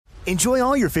Enjoy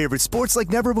all your favorite sports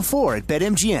like never before at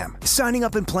BetMGM. Signing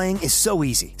up and playing is so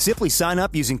easy. Simply sign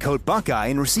up using code Buckeye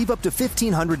and receive up to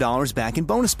 $1,500 back in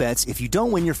bonus bets if you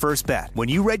don't win your first bet. When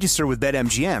you register with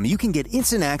BetMGM, you can get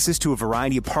instant access to a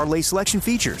variety of parlay selection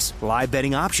features, live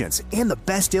betting options, and the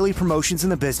best daily promotions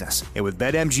in the business. And with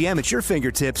BetMGM at your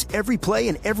fingertips, every play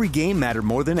and every game matter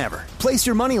more than ever. Place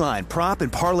your moneyline, prop,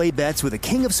 and parlay bets with the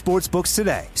king of sportsbooks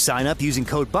today. Sign up using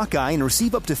code Buckeye and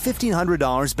receive up to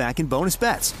 $1,500 back in bonus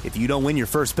bets if you don't win your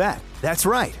first bet. That's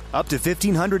right, up to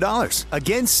 $1,500.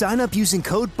 Again, sign up using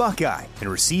code Buckeye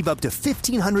and receive up to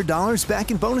 $1,500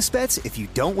 back in bonus bets if you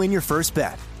don't win your first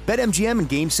bet. BetMGM and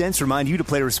GameSense remind you to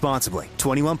play responsibly.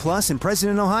 21 plus and present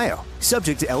in Ohio.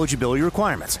 Subject to eligibility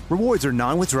requirements. Rewards are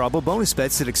non-withdrawable bonus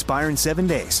bets that expire in 7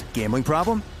 days. Gambling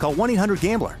problem? Call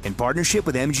 1-800-GAMBLER in partnership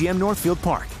with MGM Northfield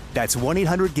Park. That's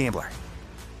 1-800-GAMBLER.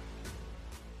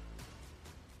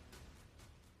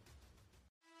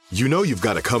 You know you've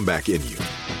got a comeback in you.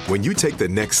 When you take the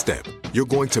next step, you're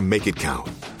going to make it count.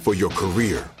 For your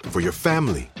career, for your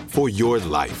family, for your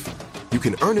life. You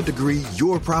can earn a degree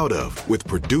you're proud of with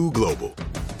Purdue Global.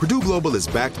 Purdue Global is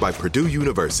backed by Purdue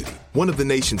University, one of the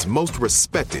nation's most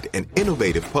respected and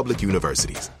innovative public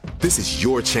universities. This is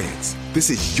your chance. This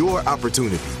is your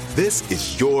opportunity. This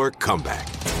is your comeback.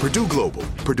 Purdue Global,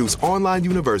 Purdue's online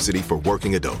university for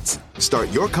working adults. Start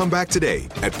your comeback today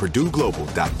at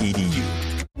purdueglobal.edu.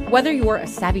 Whether you're a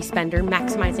savvy spender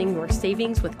maximizing your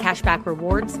savings with cashback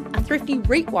rewards, a thrifty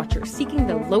rate watcher seeking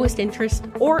the lowest interest,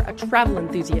 or a travel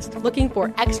enthusiast looking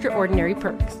for extraordinary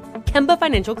perks, Kemba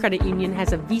Financial Credit Union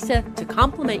has a visa to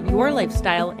complement your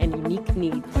lifestyle and unique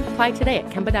needs. Apply today at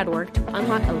Kemba.org to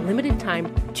unlock a limited-time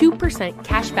 2%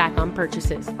 cash back on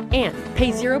purchases and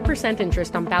pay 0%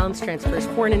 interest on balance transfers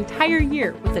for an entire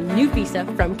year with a new visa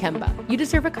from Kemba. You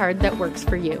deserve a card that works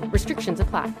for you. Restrictions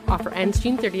apply. Offer ends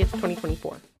June 30th,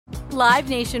 2024. Live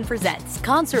Nation presents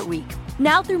Concert Week.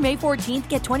 Now through May 14th,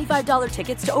 get $25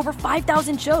 tickets to over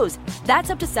 5,000 shows. That's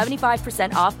up to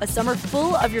 75% off a summer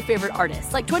full of your favorite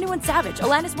artists like 21 Savage,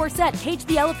 Alanis Morissette, Cage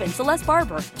the Elephant, Celeste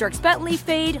Barber, Dierks Bentley,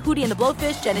 Fade, Hootie and the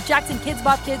Blowfish, Janet Jackson, Kidz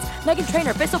Bop Kids, Meghan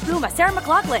Trainor, Peso Pluma, Sarah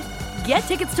McLachlan. Get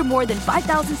tickets to more than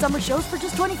 5,000 summer shows for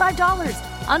just $25.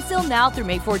 Until now through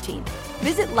May 14th.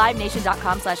 Visit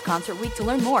LiveNation.com/Concert Week to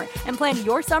learn more and plan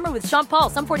your summer with Sean Paul,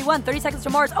 Sum 41, 30 Seconds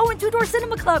to Mars, and Two Door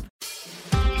Cinema Club.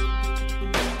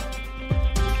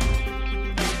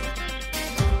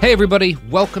 Hey everybody,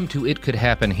 welcome to It Could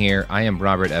Happen Here. I am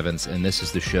Robert Evans, and this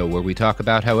is the show where we talk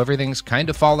about how everything's kind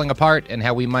of falling apart and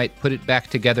how we might put it back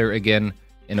together again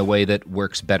in a way that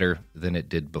works better than it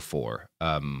did before,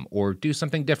 or do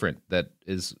something different that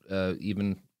is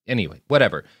anyway,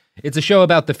 whatever. It's a show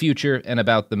about the future and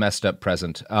about the messed up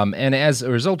present. And as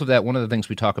a result of that, one of the things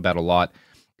we talk about a lot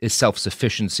is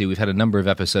self-sufficiency. We've had a number of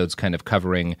episodes kind of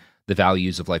covering the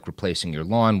values of like replacing your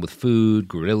lawn with food,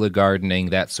 guerrilla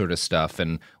gardening, that sort of stuff.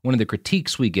 And one of the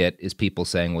critiques we get is people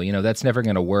saying, well, you know, that's never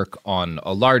going to work on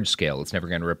a large scale. It's never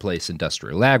going to replace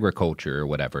industrial agriculture or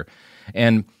whatever.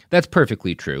 And that's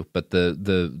perfectly true. But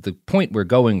the point we're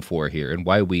going for here and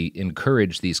why we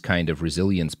encourage these kind of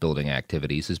resilience building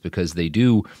activities is because they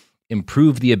do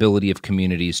improve the ability of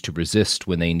communities to resist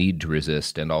when they need to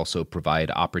resist, and also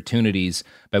provide opportunities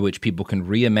by which people can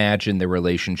reimagine their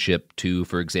relationship to,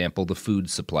 for example, the food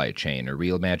supply chain, or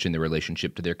reimagine their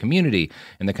relationship to their community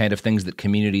and the kind of things that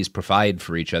communities provide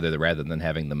for each other rather than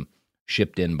having them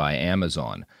shipped in by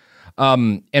Amazon.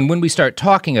 And when we start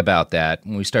talking about that,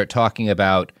 when we start talking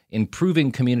about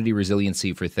improving community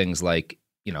resiliency for things like,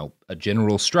 you know, a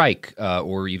general strike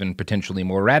or even potentially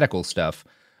more radical stuff,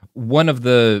 one of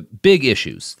the big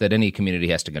issues that any community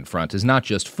has to confront is not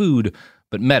just food,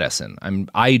 but medicine.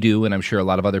 I do, and I'm sure a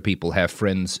lot of other people have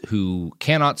friends who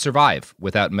cannot survive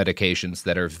without medications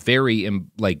that are very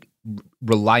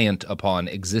reliant upon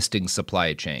existing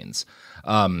supply chains,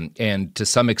 and to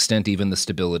some extent even the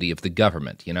stability of the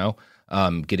government. You know,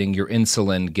 getting your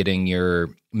insulin, getting your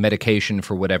medication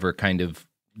for whatever kind of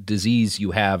disease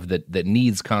you have that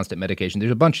needs constant medication.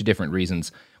 There's a bunch of different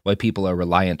reasons why people are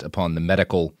reliant upon the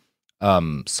medical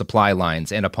supply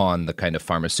lines and upon the kind of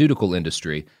pharmaceutical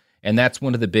industry. And that's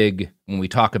one of the big, when we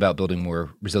talk about building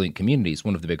more resilient communities,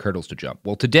 one of the big hurdles to jump.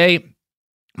 Well, today,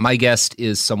 my guest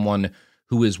is someone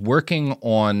who is working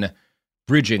on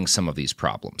bridging some of these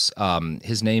problems.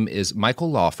 His name is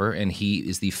Michael Laufer, and he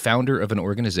is the founder of an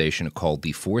organization called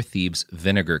the Four Thieves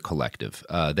Vinegar Collective.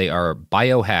 They are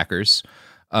biohackers,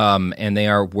 and they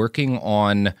are working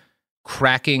on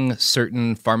cracking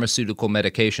certain pharmaceutical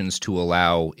medications to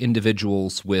allow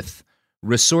individuals with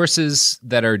resources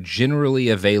that are generally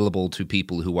available to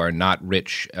people who are not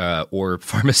rich or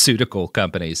pharmaceutical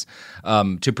companies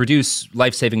to produce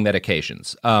life-saving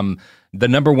medications. The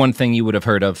number one thing you would have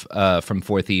heard of from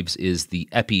Four Thieves is the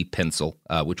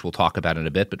EpiPencil, which we'll talk about in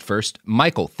a bit. But first,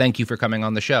 Michael, thank you for coming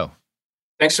on the show.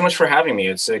 Thanks so much for having me.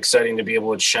 It's exciting to be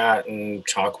able to chat and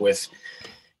talk with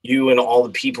you and all the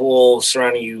people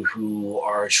surrounding you who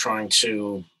are trying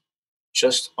to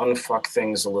just unfuck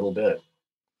things a little bit.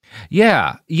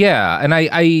 Yeah. And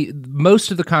I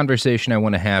most of the conversation I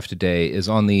want to have today is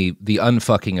on the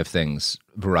unfucking of things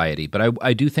variety, but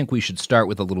I do think we should start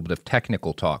with a little bit of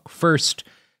technical talk. First,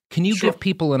 can you give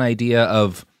people an idea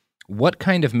of what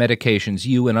kind of medications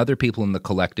you and other people in the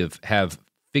collective have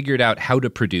figured out how to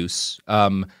produce,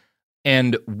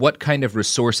 and what kind of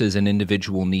resources an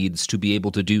individual needs to be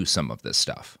able to do some of this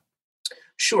stuff?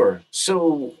 Sure.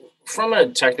 So from a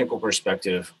technical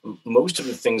perspective, most of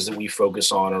the things that we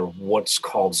focus on are what's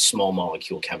called small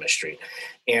molecule chemistry.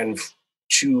 And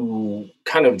to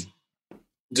kind of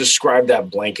describe that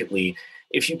blanketly,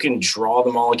 if you can draw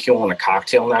the molecule on a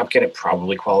cocktail napkin, it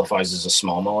probably qualifies as a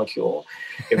small molecule.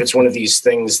 If it's one of these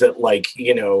things that, like,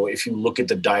 if you look at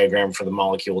the diagram for the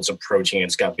molecule, it's a protein,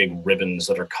 it's got big ribbons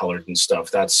that are colored and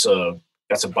stuff. That's a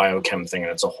biochem thing,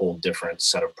 and it's a whole different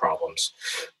set of problems.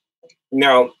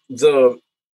 Now, the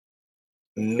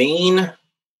main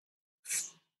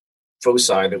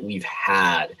foci that we've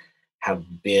had have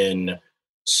been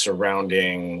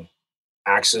surrounding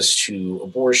access to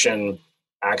abortion,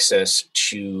 access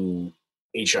to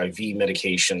HIV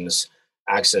medications,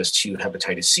 access to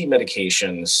hepatitis C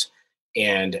medications,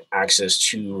 and access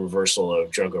to reversal of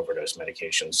drug overdose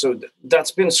medications. So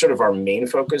that's been sort of our main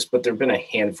focus, but there have been a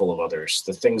handful of others.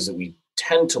 The things that we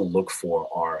tend to look for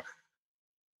are,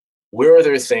 where are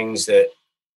there things that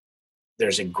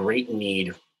there's a great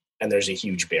need and there's a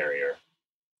huge barrier?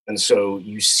 And so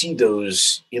you see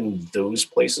those in those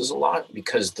places a lot,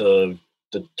 because the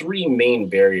three main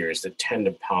barriers that tend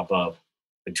to pop up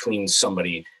between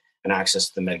somebody and access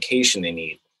to the medication they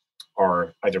need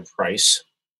are either price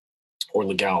or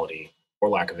legality or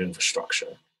lack of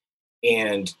infrastructure.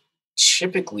 And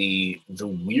typically the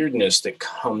weirdness that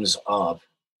comes up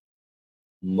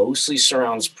mostly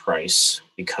surrounds price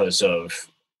because of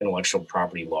intellectual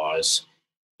property laws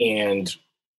and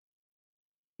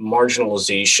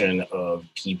marginalization of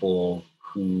people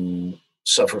who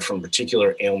suffer from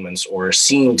particular ailments or are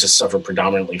seen to suffer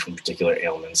predominantly from particular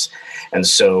ailments. And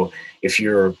so if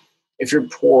you're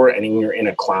poor and you're in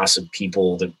a class of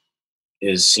people that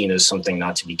is seen as something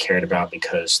not to be cared about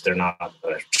because they're not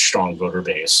a strong voter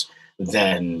base,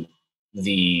 then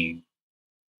the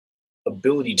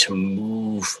ability to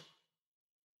move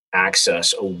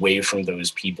access away from those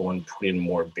people and put in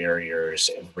more barriers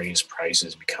and raise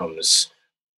prices becomes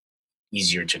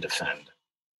easier to defend.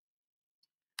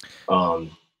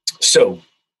 So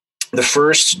the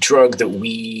first drug that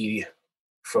we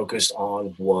focused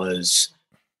on was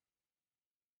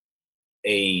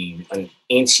an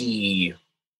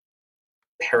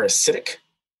anti-parasitic.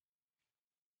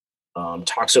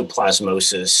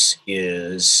 Toxoplasmosis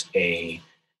is a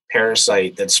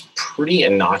parasite that's pretty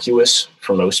innocuous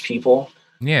for most people.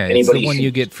 Yeah, it's the one you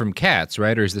get from cats,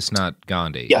 right? Or is this not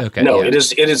Gandhi? Yeah, okay, no, yeah. It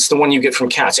is the one you get from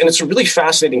cats, and it's a really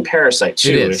fascinating parasite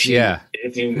too. It is,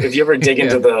 if you ever dig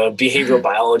into the behavioral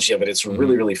biology of it, it's a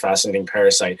really, really fascinating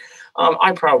parasite.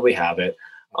 I probably have it.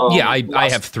 I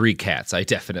have 3 cats. I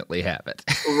definitely have it.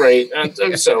 Right, and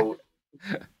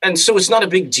so it's not a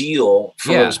big deal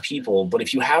for those people. But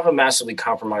if you have a massively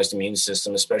compromised immune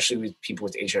system, especially with people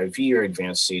with HIV or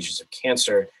advanced stages of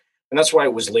cancer, and that's why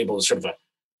it was labeled as sort of a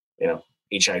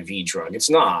HIV drug. It's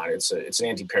not. It's an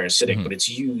anti-parasitic, but it's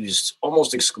used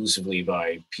almost exclusively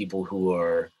by people who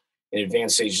are in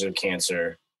advanced stages of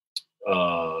cancer,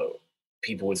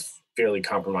 people with fairly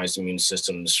compromised immune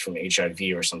systems from HIV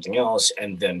or something else,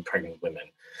 and then pregnant women.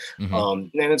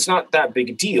 And it's not that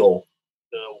big a deal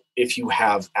if you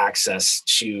have access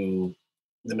to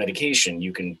the medication.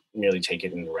 You can merely take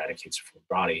it and eradicate it from your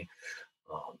body.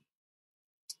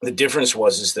 The difference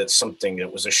is that something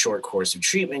that was a short course of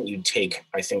treatment, you'd take,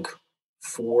 I think,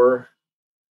 4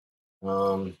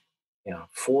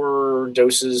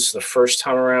 doses the first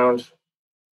time around,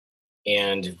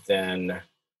 and then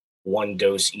 1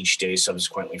 dose each day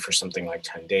subsequently for something like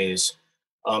 10 days.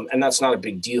 And that's not a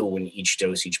big deal when each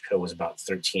pill was about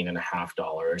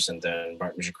 $13.50. And then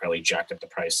Martin Shkreli jacked up the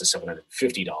price to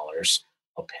 $750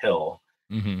 a pill.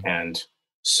 And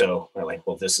so we're like,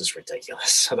 well, this is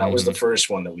ridiculous. So that was the first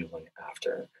one that we went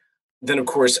after. Then, of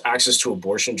course, access to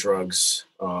abortion drugs.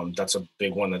 That's a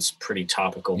big one that's pretty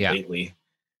topical lately.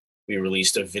 We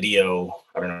released a video,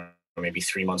 I don't know maybe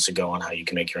 3 months ago on how you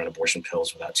can make your own abortion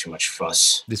pills without too much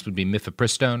fuss. This would be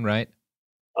mifepristone, right?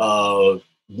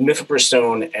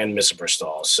 Mifepristone and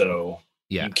misoprostol. So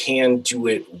you can do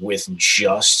it with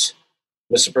just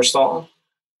misoprostol,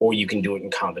 or you can do it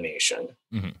in combination.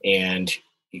 Mm-hmm. And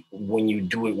when you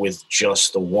do it with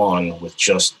just the one, with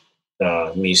just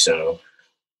miso,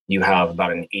 you have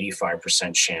about an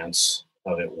 85% chance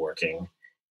of it working.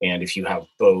 And if you have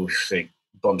both, it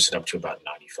bumps it up to about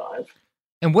 95.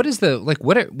 And what is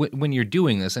when you're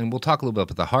doing this, and we'll talk a little bit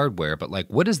about the hardware, but like,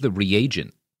 what is the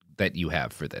reagent that you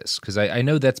have for this? Because I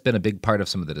know that's been a big part of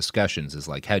some of the discussions, is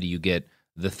like, how do you get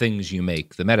the things you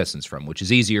make the medicines from, which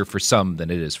is easier for some than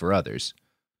it is for others?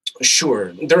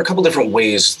 Sure. There are a couple different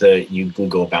ways that you can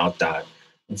go about that.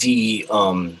 The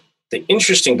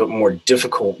interesting but more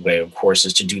difficult way, of course,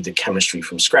 is to do the chemistry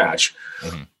from scratch,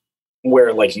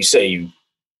 where, like you say, you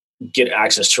get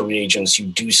access to reagents, you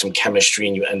do some chemistry,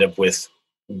 and you end up with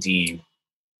the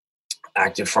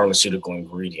active pharmaceutical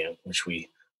ingredient, which we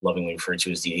lovingly refer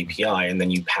to as the API, and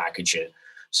then you package it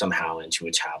somehow into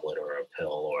a tablet or a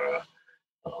pill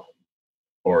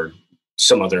or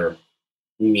some other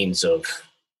means of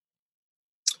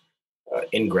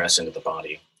ingress into the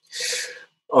body.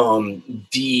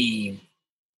 The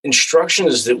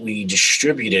instructions that we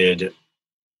distributed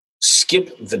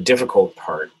skip the difficult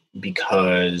part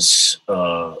because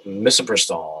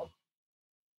misoprostol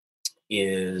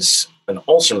is an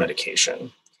ulcer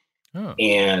medication. Oh.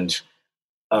 And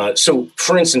so,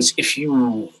 for instance, if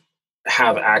you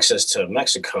have access to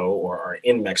Mexico or are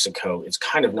in Mexico, it's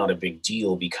kind of not a big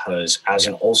deal because as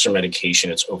an ulcer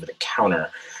medication, it's over the counter.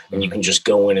 And you can just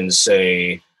go in and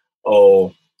say,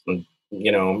 oh,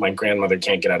 my grandmother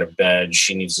can't get out of bed.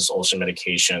 She needs this ulcer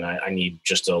medication. I need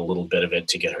just a little bit of it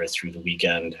to get her through the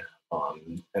weekend.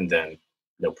 And then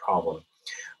no problem.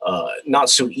 Not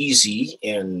so easy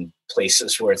in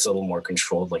places where it's a little more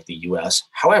controlled, like the US.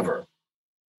 However,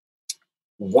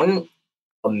 one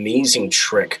amazing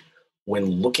trick when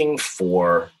looking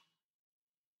for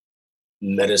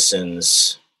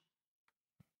medicines,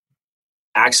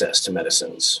 access to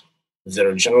medicines that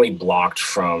are generally blocked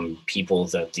from people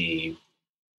that the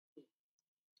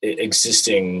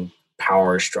existing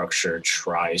power structure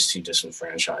tries to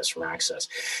disenfranchise from access,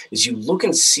 is you look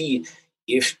and see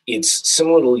if it's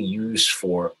similarly used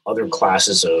for other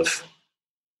classes of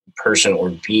person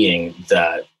or being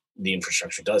that the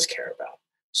infrastructure does care about.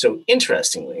 So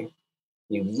interestingly,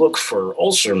 you look for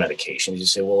ulcer medications, you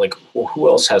say, well, who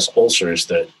else has ulcers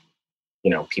that,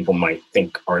 people might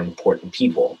think are important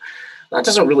people? That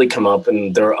doesn't really come up,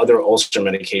 and there are other ulcer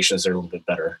medications that are a little bit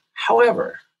better.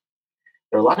 However,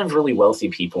 there are a lot of really wealthy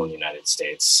people in the United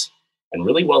States, and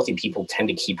really wealthy people tend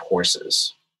to keep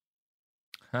horses.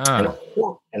 And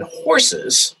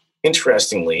horses,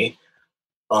 interestingly,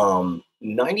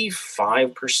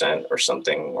 95% or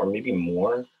something, or maybe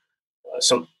more,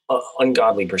 some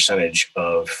ungodly percentage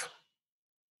of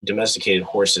domesticated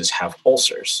horses have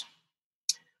ulcers.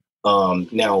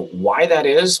 Now, why that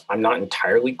is, I'm not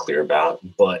entirely clear about,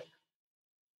 but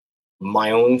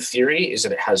my own theory is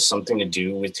that it has something to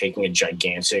do with taking a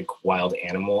gigantic wild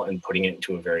animal and putting it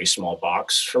into a very small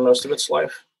box for most of its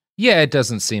life. Yeah, it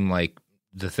doesn't seem like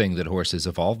the thing that horses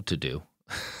evolved to do.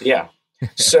 Yeah.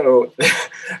 So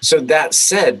that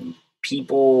said,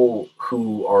 people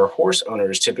who are horse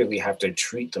owners typically have to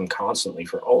treat them constantly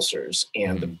for ulcers.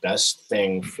 And the best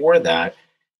thing for that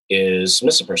is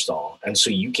misoprostol. And so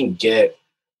you can get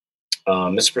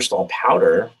misoprostol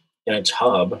powder in a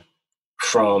tub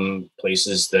from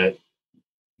places that...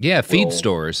 Yeah, a feed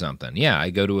store or something. Yeah, I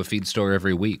go to a feed store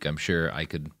every week. I'm sure I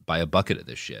could buy a bucket of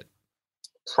this shit.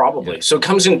 Probably. Yeah. So it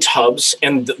comes in tubs.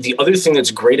 And the other thing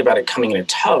that's great about it coming in a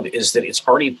tub is that it's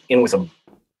already in with a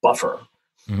buffer.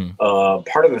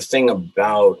 Part of the thing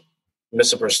about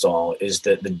misoprostol is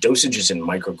that the dosage is in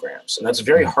micrograms. And that's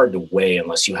very hard to weigh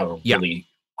unless you have a really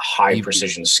high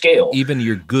precision scale. Even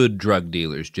your good drug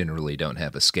dealers generally don't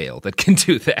have a scale that can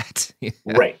do that. Yeah.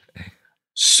 Right.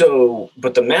 So,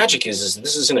 but the magic is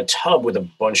this is in a tub with a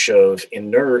bunch of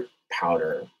inert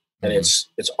powder, and it's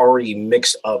already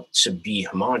mixed up to be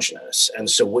homogeneous. And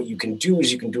so what you can do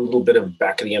is you can do a little bit of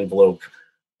back of the envelope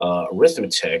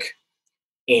arithmetic,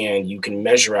 and you can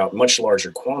measure out much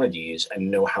larger quantities and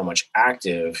know how much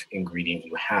active ingredient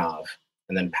you have,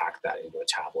 and then pack that into a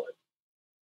tablet.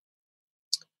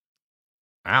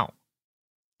 Wow.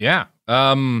 Yeah.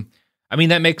 I mean,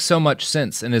 that makes so much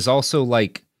sense, and is also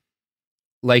like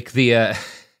the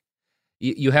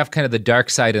you have kind of the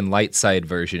dark side and light side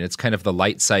version. It's kind of the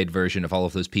light side version of all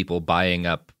of those people buying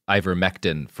up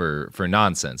ivermectin for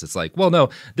nonsense. It's like, well, no,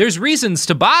 there's reasons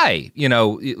to buy,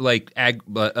 like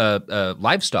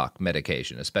livestock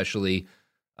medication, especially.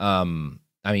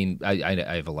 I mean,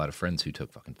 I have a lot of friends who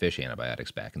took fucking fish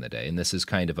antibiotics back in the day, and this is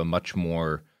kind of a much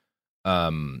more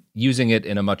using it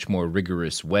in a much more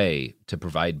rigorous way to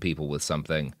provide people with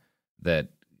something that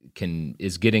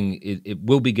it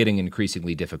will be getting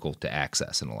increasingly difficult to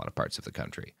access in a lot of parts of the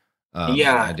country.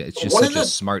 And it's just such a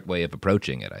smart way of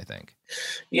approaching it, I think.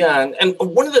 Yeah, and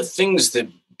one of the things that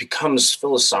becomes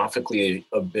philosophically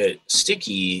a bit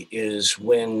sticky is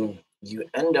when you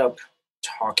end up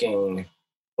talking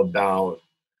about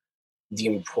the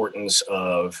importance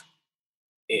of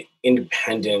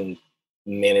independent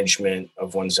management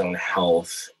of one's own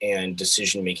health and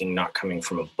decision-making not coming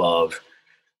from above.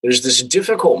 There's this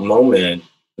difficult moment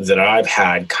that I've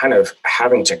had kind of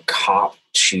having to cop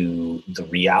to the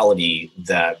reality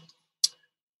that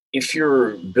if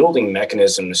you're building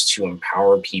mechanisms to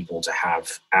empower people to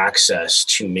have access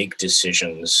to make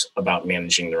decisions about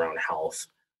managing their own health,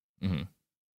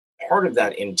 part of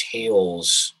that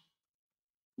entails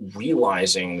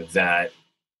realizing that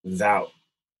that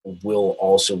will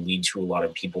also lead to a lot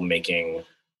of people making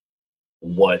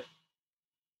what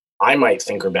I might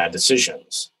think are bad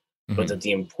decisions. But that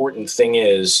the important thing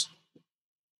is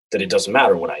that it doesn't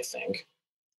matter what I think,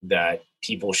 that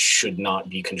people should not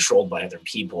be controlled by other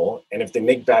people. And if they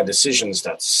make bad decisions,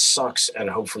 that sucks. And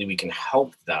hopefully we can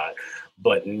help that,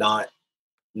 but not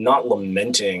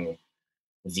lamenting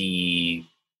the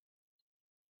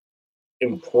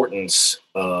importance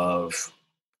of,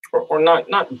 or not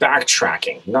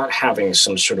backtracking, not having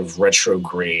some sort of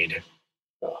retrograde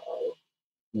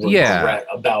regret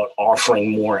about offering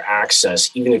more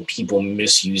access, even if people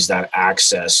misuse that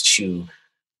access to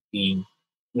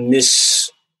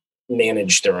mismanage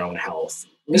their own health.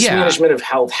 Mismanagement of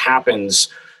health happens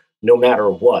no matter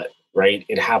what, right?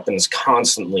 It happens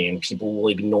constantly, and people will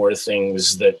ignore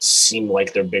things that seem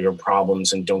like they're bigger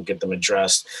problems and don't get them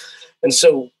addressed. And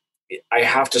so I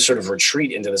have to sort of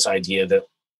retreat into this idea that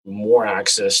more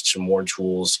access to more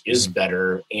tools is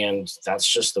better, and that's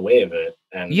just the way of it.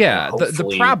 And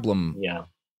the problem. Yeah.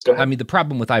 Go ahead. I mean, the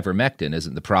problem with ivermectin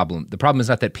isn't the problem. The problem is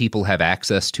not that people have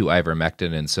access to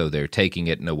ivermectin and so they're taking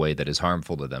it in a way that is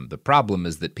harmful to them. The problem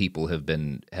is that people have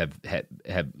been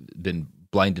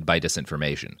blinded by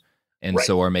disinformation, and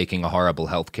so are making a horrible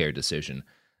healthcare decision.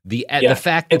 The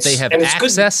fact that they have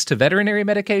access to veterinary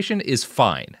medication is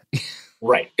fine.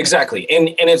 Right, exactly.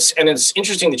 And it's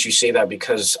interesting that you say that,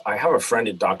 because I have a friend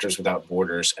at Doctors Without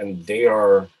Borders, and they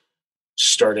are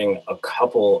starting a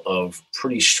couple of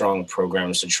pretty strong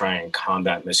programs to try and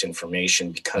combat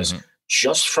misinformation, because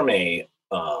just from a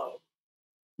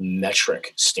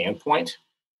metric standpoint,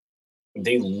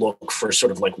 they look for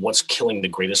sort of like what's killing the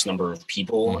greatest number of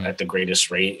people at the greatest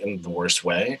rate in the worst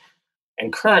way.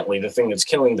 And currently the thing that's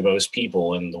killing the most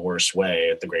people in the worst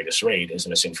way at the greatest rate is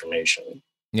misinformation.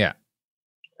 Yeah.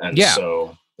 And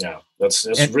so, that's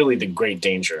really the great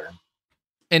danger.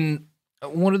 And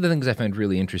one of the things I find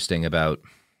really interesting about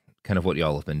kind of what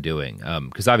y'all have been doing,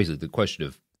 because obviously the question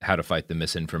of how to fight the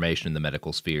misinformation in the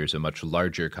medical sphere is a much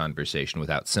larger conversation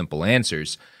without simple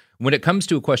answers. When it comes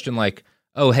to a question like,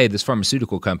 oh, hey, this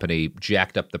pharmaceutical company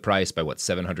jacked up the price by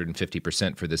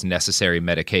 750% for this necessary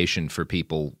medication for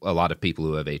people, a lot of people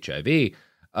who have HIV.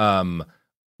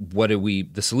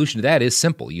 The solution to that is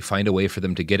simple. You find a way for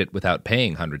them to get it without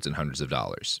paying hundreds and hundreds of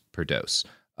dollars per dose.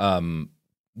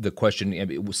 The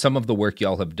question, some of the work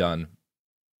y'all have done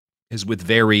is with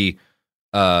very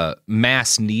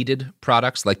mass needed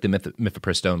products like the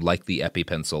mifepristone, like the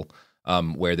EpiPencil,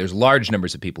 where there's large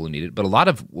numbers of people who need it. But one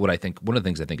of the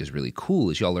things I think is really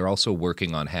cool is y'all are also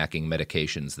working on hacking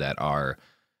medications that are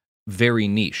very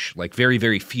niche, like very,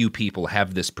 very few people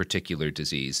have this particular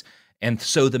disease. And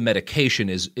so the medication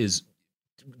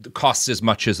costs as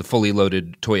much as a fully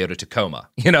loaded Toyota Tacoma,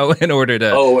 in order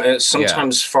to... Oh, and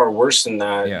sometimes far worse than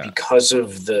that, because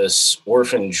of this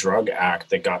Orphan Drug Act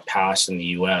that got passed in the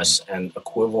U.S. and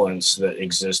equivalents that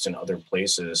exist in other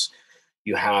places.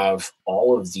 You have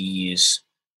all of these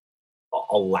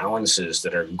allowances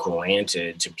that are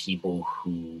granted to people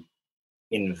who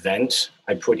invent,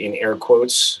 I put in air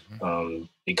quotes,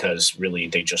 because really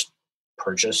they just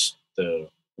purchase the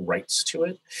rights to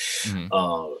it.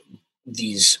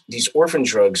 These orphan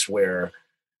drugs, where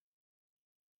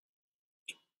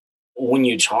when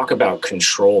you talk about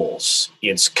controls,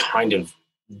 it's kind of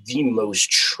the most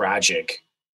tragic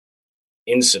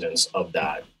incidence of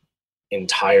that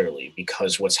entirely,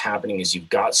 because what's happening is you've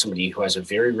got somebody who has a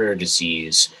very rare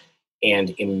disease,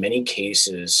 and in many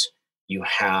cases you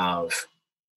have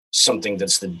something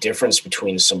that's the difference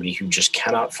between somebody who just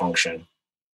cannot function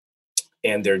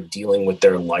and they're dealing with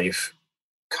their life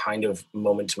kind of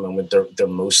moment to moment. They're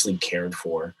mostly cared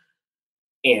for.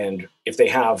 And if they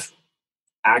have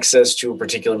access to a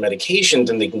particular medication,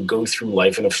 then they can go through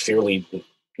life in a fairly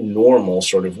normal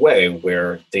sort of way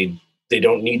where they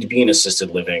don't need to be in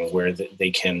assisted living, where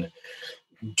they can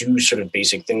do sort of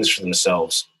basic things for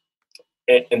themselves.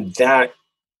 And that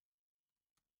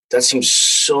seems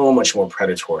so much more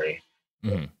predatory.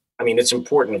 Mm-hmm. I mean, it's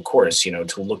important, of course,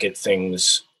 to look at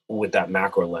things with that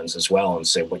macro lens as well and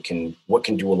say what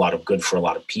can do a lot of good for a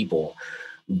lot of people.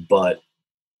 But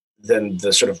then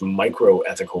the sort of micro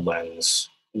ethical lens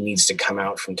needs to come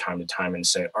out from time to time and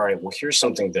say, all right, well, here's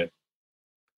something that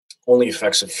only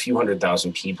affects a few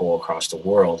 100,000 people across the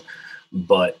world,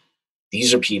 but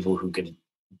these are people who could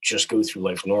just go through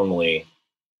life normally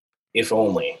if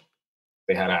only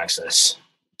they had access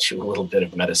to a little bit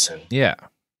of medicine. Yeah.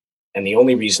 And the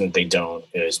only reason they don't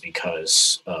is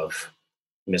because of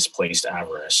misplaced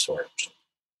avarice, or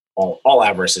all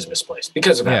avarice is misplaced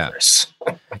because of avarice.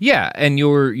 Yeah, and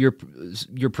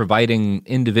you're providing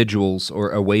individuals,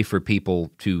 or a way for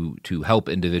people to help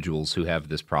individuals who have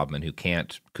this problem and who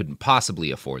couldn't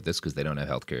possibly afford this because they don't have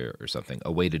healthcare or something,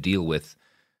 a way to deal with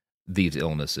these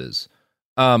illnesses.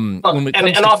 And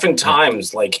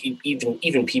oftentimes, like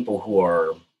even people who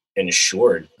are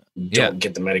insured don't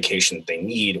get the medication that they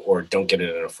need, or don't get it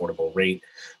at an affordable rate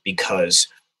because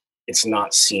it's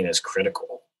not seen as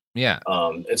critical. Yeah.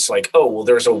 It's like, oh, well,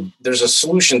 there's a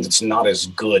solution that's not as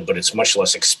good, but it's much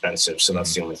less expensive. So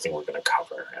that's the only thing we're going to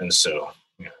cover. And so,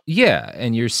 yeah.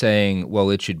 And you're saying, well,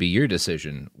 it should be your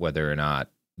decision whether or not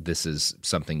this is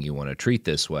something you want to treat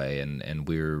this way. And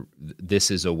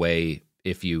this is a way,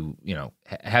 if you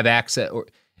have access, or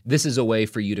this is a way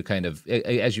for you to kind of,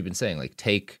 as you've been saying, like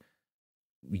take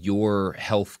your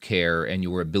health care and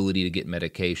your ability to get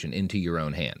medication into your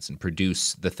own hands and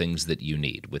produce the things that you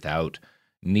need without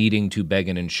needing to beg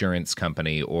an insurance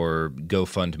company or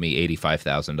GoFundMe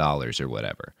 $85,000 or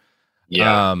whatever.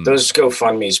 Yeah, those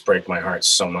GoFundMes break my heart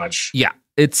so much. Yeah,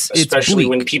 especially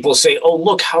when people say, "Oh,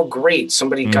 look how great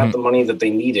somebody got the money that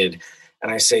they needed,"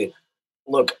 and I say,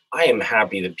 "Look, I am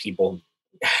happy that people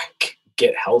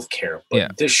get health care,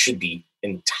 but this should be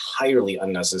entirely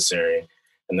unnecessary."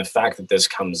 And the fact that this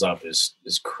comes up is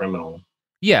criminal.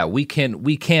 Yeah, we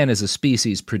can as a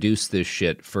species produce this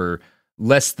shit for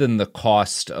less than the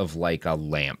cost of like a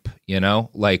lamp,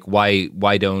 like why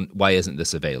isn't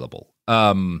this available?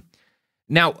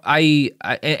 Now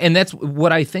and that's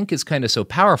what I think is kind of so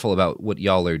powerful about what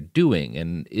y'all are doing,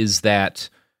 and is that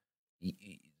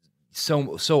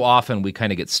so often we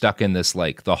kind of get stuck in this,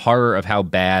 like the horror of how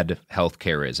bad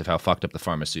healthcare is, of how fucked up the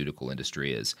pharmaceutical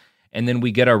industry is. And then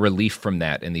we get our relief from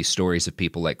that in these stories of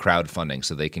people like crowdfunding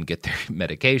so they can get their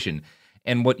medication.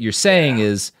 And what you're saying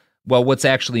is, well, what's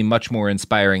actually much more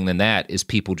inspiring than that is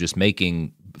people just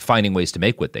finding ways to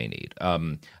make what they need.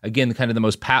 Again, kind of the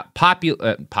most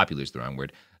popular is the wrong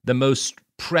word. The most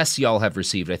press y'all have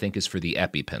received, I think, is for the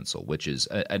EpiPencil, which is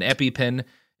an EpiPen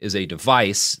is a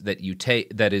device that you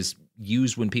take that is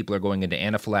used when people are going into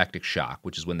anaphylactic shock,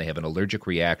 which is when they have an allergic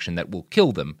reaction that will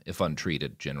kill them if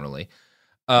untreated, generally.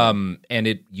 And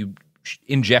you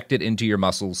inject it into your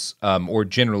muscles, or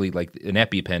generally like an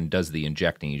EpiPen does the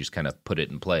injecting. You just kind of put it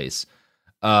in place.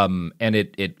 And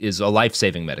it is a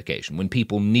life-saving medication. When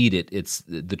people need it, it's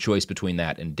the choice between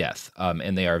that and death.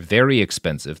 And they are very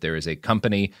expensive. There is a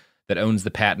company that owns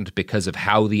the patent because of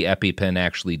how the EpiPen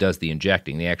actually does the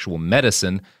injecting. The actual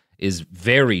medicine is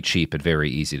very cheap and very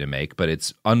easy to make, but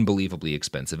it's unbelievably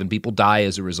expensive. And people die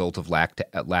as a result of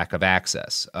lack of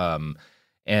access.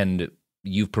 And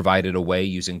you've provided a way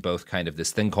using both kind of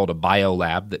this thing called a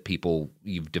biolab that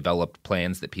you've developed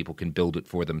plans that people can build it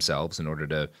for themselves in order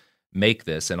to make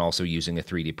this, and also using a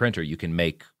 3D printer, you can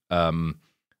make an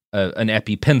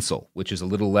EpiPencil, which is a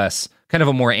little less, kind of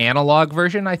a more analog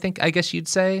version, I guess you'd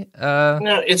say.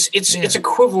 No, it's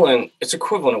equivalent. It's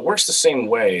equivalent. It works the same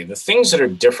way. The things that are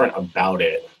different about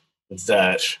it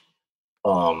that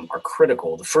are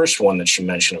critical. The first one that you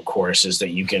mentioned, of course, is that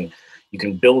you can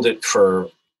build it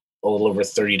for a little over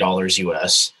 $30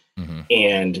 US,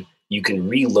 and you can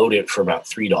reload it for about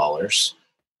 $3.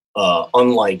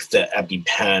 Unlike the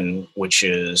EpiPen, which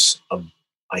is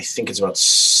I think it's about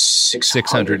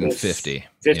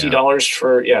 $650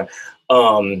 for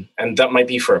and that might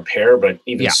be for a pair, but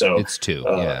even so, it's two.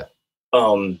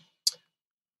 But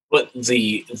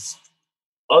the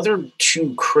other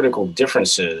two critical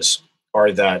differences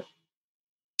are that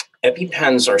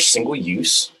EpiPens are single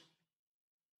use.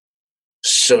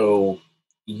 So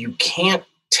you can't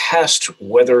test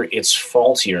whether it's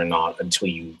faulty or not until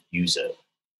you use it.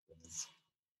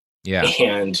 Yeah.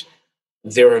 And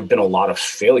there have been a lot of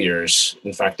failures.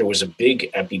 In fact, there was a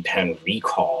big EpiPen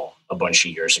recall a bunch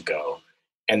of years ago,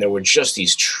 and there were just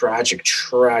these tragic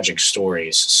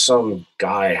stories. Some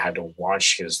guy had to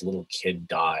watch his little kid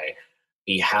die.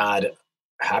 He had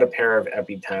a pair of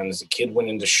EpiPens. The kid went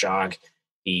into shock.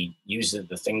 He used it.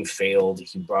 The thing failed.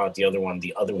 He brought out the other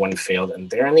one failed, and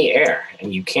they're in the air,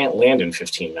 and you can't land in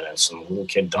 15 minutes. And the little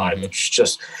kid died. Mm-hmm. It's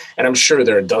just, and I'm sure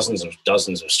there are dozens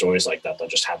of stories like that. That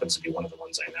just happens to be one of the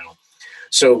ones I know.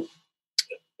 So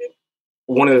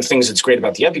one of the things that's great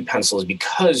about the EpiPencil is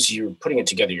because you're putting it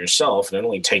together yourself, and it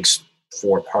only takes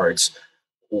 4 parts,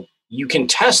 you can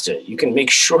test it. You can make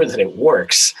sure that it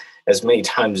works as many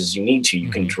times as you need to. You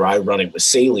can dry run it with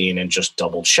saline and just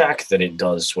double check that it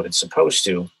does what it's supposed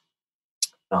to.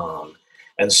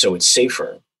 And so it's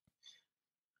safer.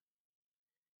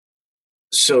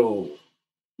 So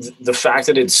the fact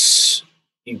that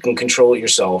you can control it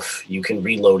yourself, you can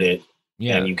reload it,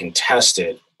 and you can test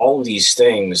it, all of these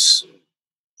things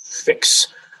fix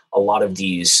a lot of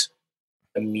these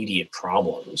immediate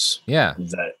problems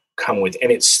that come with,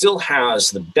 and it still has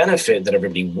the benefit that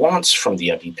everybody wants from the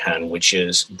EpiPen, which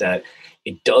is that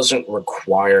it doesn't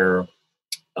require,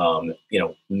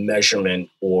 measurement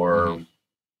or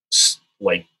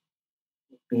like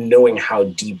knowing how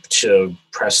deep to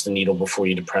press the needle before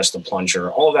you depress the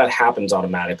plunger. All of that happens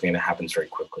automatically, and it happens very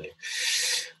quickly.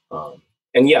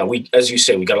 And yeah, as you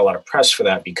say, we got a lot of press for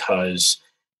that because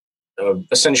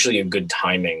essentially a good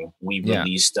timing. We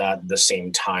released that the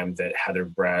same time that Heather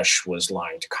Bresch was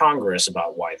lying to Congress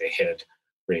about why they had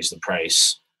raised the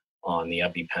price on the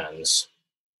EpiPens.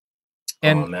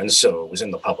 And so it was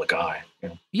in the public eye.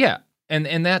 Yeah.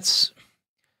 And that's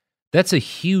a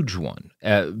huge one,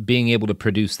 being able to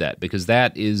produce that, because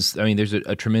that is, there's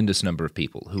a tremendous number of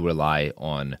people who rely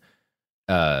on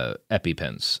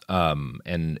EpiPens.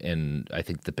 And I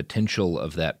think the potential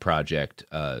of that project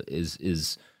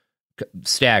is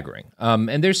staggering.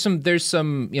 And there's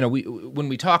some, when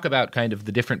we talk about kind of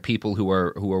the different people who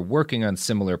are working on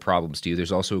similar problems to you,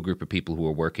 there's also a group of people who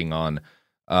are working on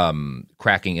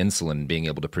cracking insulin, being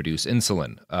able to produce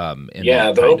insulin.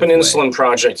 The Open Insulin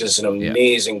Project is an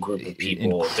amazing group of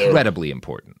people. Incredibly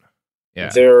important.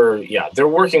 Yeah. They're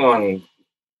working on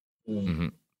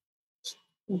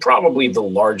probably the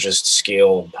largest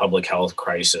scale public health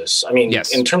crisis.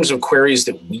 In terms of queries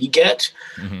that we get,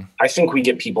 I think we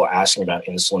get people asking about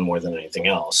insulin more than anything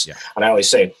else. Yeah. And I always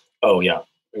say,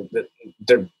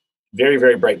 they're very,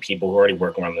 very bright people who are already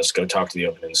working on this. Go talk to the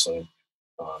Open Insulin.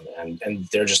 And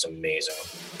they're just amazing.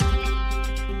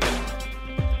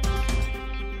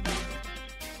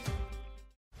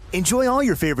 Enjoy all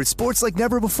your favorite sports like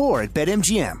never before at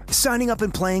BetMGM. Signing up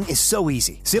and playing is so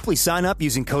easy. Simply sign up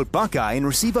using code Buckeye and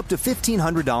receive up to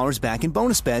 $1,500 back in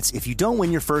bonus bets if you don't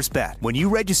win your first bet. When you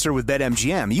register with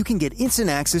BetMGM, you can get instant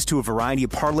access to a variety of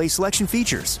parlay selection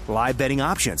features, live betting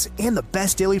options, and the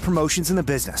best daily promotions in the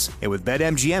business. And with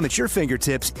BetMGM at your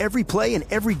fingertips, every play and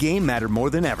every game matter more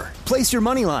than ever. Place your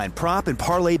moneyline, prop, and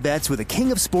parlay bets with the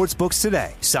king of sportsbooks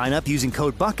today. Sign up using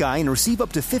code Buckeye and receive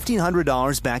up to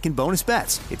 $1,500 back in bonus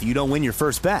bets if you don't win your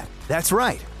first bet. That's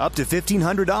right, up to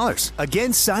 $1,500.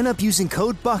 Again, sign up using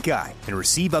code Buckeye and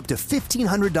receive up to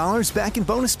 $1,500 back in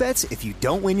bonus bets if you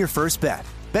don't win your first bet.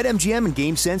 BetMGM and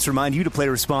GameSense remind you to play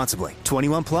responsibly.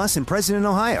 21 plus and present in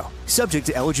Ohio. Subject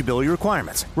to eligibility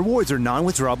requirements. Rewards are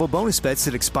non-withdrawable bonus bets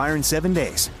that expire in 7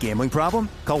 days. Gambling problem?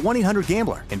 Call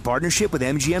 1-800-GAMBLER in partnership with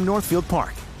MGM Northfield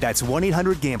Park. That's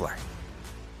 1-800-GAMBLER.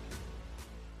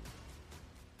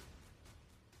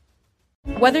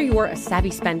 Whether you're a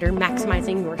savvy spender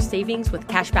maximizing your savings with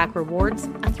cashback rewards,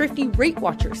 a thrifty rate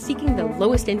watcher seeking the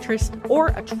lowest interest, or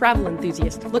a travel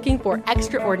enthusiast looking for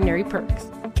extraordinary perks,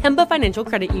 Kemba Financial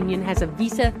Credit Union has a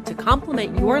visa to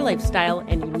complement your lifestyle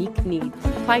and unique needs.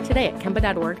 Apply today at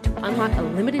Kemba.org to unlock a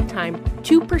limited time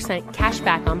 2% cash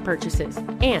back on purchases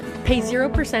and pay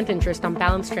 0% interest on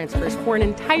balance transfers for an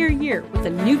entire year with a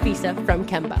new visa from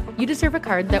Kemba. You deserve a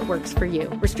card that works for you.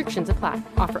 Restrictions apply.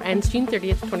 Offer ends June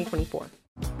 30th, 2024.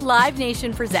 Live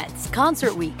Nation presents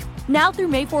Concert Week. Now through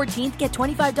May 14th, get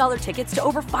 $25 tickets to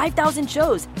over 5,000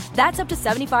 shows. That's up to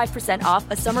 75% off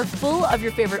a summer full of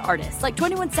your favorite artists like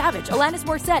 21 Savage, Alanis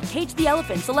Morissette, Cage the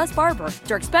Elephant, Celeste Barber,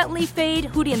 Dierks Bentley, Fade,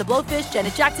 Hootie and the Blowfish,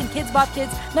 Janet Jackson, Kids Bop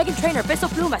Kids, Meghan Trainor, Peso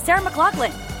Pluma, Sarah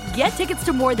McLachlan. Get tickets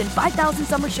to more than 5,000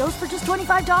 summer shows for just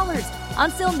 $25.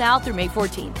 Until now through May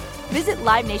 14th. Visit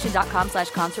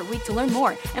LiveNation.com/Concert Week to learn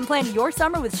more and plan your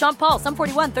summer with Sean Paul, Sum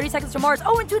 41, 30 Seconds to Mars,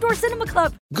 and Two Door Cinema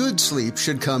Club. Good sleep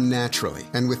should come naturally,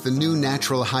 and with the new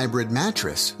Natural Hybrid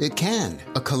mattress, it can.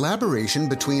 A collaboration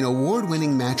between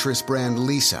award-winning mattress brand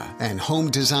Leesa and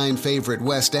home design favorite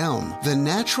West Elm, the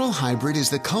Natural Hybrid is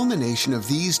the culmination of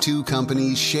these two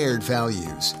companies' shared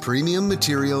values: premium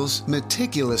materials,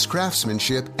 meticulous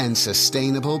craftsmanship, and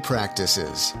sustainable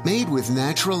practices. Made with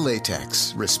natural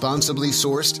latex, responsibly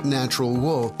sourced natural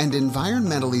wool, and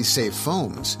environmentally safe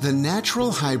foams, the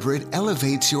Natural Hybrid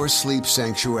elevates your sleep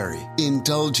sanctuary,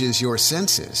 indulges your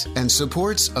senses, and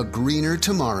supports a greener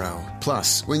tomorrow.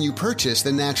 Plus, when you purchase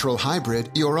the Natural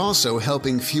Hybrid, you're also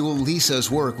helping fuel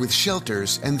Leesa's work with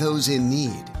shelters and those in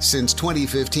need. Since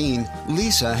 2015,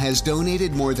 Leesa has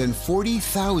donated more than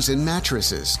 40,000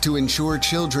 mattresses to ensure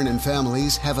children and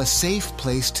families have a safe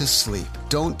place to sleep.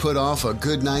 Don't put off a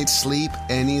good night's sleep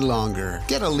any longer.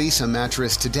 Get a Leesa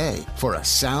mattress today for a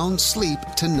sound sleep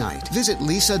tonight. Visit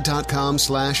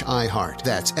leesa.com/iHeart.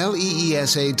 That's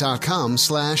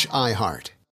LEESA.com/iHeart.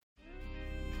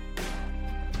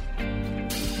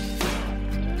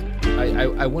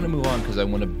 I want to move on because I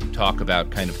want to talk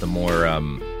about kind of the more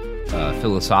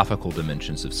philosophical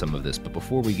dimensions of some of this. But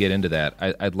before we get into that,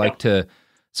 I'd like to.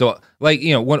 So, like,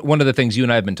 you know, one of the things you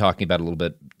and I have been talking about a little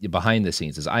bit behind the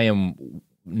scenes is I am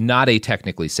not a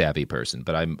technically savvy person,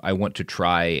 but I want to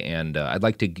try and I'd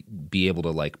like to be able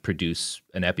to like produce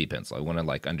an EpiPencil. I want to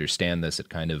like understand this at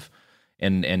kind of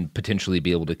and potentially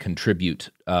be able to contribute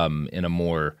in a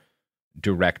more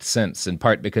direct sense, in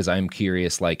part because I'm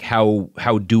curious, like how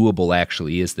doable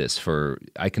actually is this for,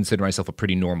 I consider myself a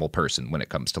pretty normal person when it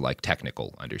comes to like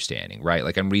technical understanding, right?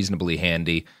 Like I'm reasonably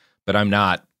handy, but I'm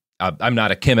not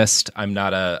a chemist. I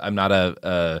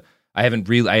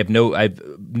have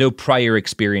no prior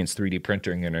experience 3D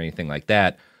printing or anything like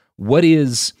that. What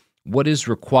is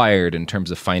required in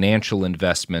terms of financial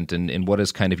investment and what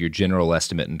is kind of your general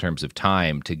estimate in terms of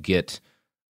time to get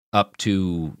up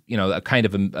to, you know, a kind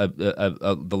of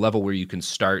the level where you can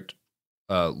start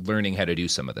learning how to do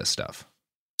some of this stuff?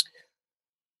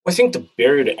 I think the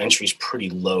barrier to entry is pretty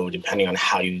low depending on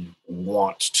how you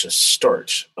want to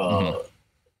start.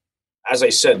 As I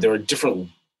said, there are different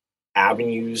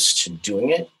avenues to doing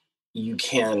it. You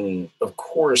can, of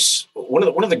course,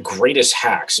 one of the greatest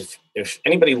hacks, if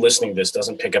anybody listening to this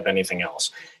doesn't pick up anything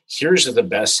else, here's the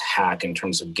best hack in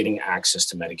terms of getting access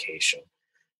to medication.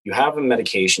 You have a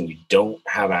medication you don't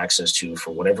have access to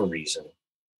for whatever reason,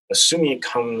 assuming it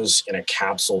comes in a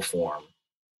capsule form,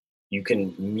 you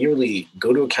can merely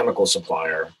go to a chemical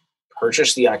supplier,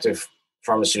 purchase the active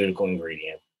pharmaceutical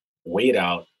ingredient, weigh it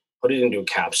out, put it into a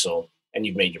capsule, and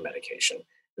you've made your medication.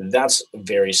 That's a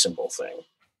very simple thing.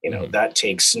 You know, that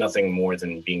takes nothing more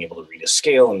than being able to read a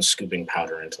scale and scooping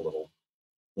powder into little,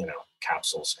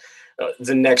 capsules.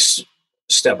 The next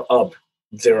step up,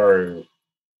 there are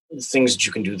things that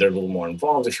you can do that are a little more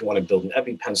involved. If you want to build an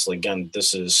EpiPencil, again,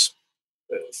 this is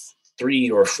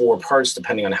 3 or 4 parts,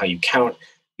 depending on how you count.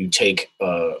 You take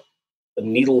a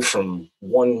needle from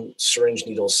one syringe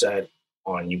needle set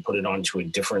you put it onto a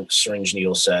different syringe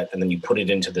needle set, and then you put it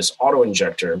into this auto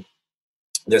injector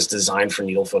that's designed for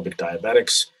needle phobic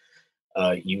diabetics.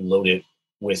 You load it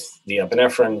with the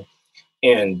epinephrine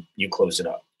and you close it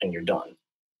up and you're done.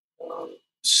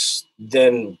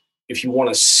 Then if you want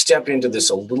to step into this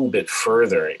a little bit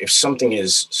further, if something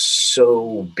is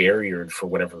so barriered for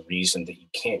whatever reason that you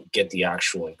can't get the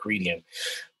actual ingredient,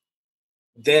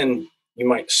 then you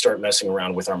might start messing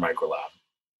around with our microlab.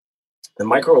 The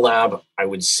microlab, I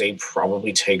would say,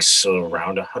 probably takes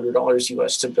around $100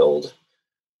 US to build.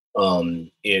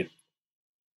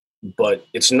 But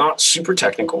it's not super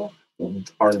technical.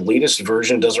 Our latest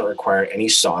version doesn't require any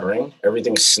soldering.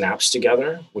 Everything snaps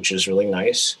together, which is really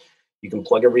nice. You can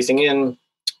plug everything in.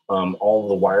 All of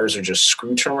the wires are just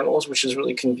screw terminals, which is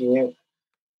really convenient.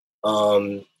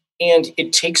 And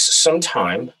it takes some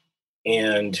time,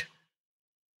 and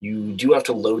you do have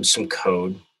to load some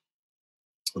code.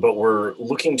 But we're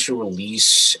looking to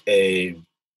release a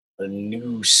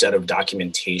new set of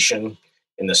documentation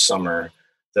in the summer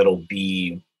that'll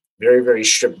be very, very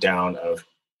stripped down of,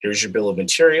 here's your bill of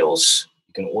materials.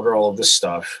 You can order all of this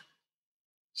stuff.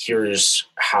 Here's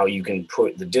how you can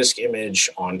put the disk image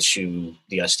onto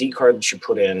the SD card that you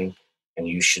put in, and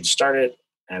you should start it,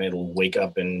 and it'll wake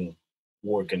up and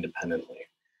work independently.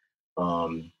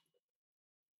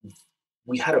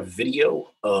 We had a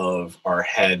video of our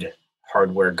head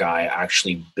hardware guy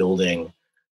actually building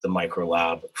the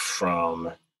microlab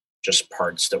from just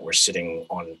parts that were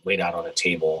laid out on a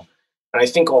table. And I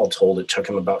think all told, it took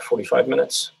him about 45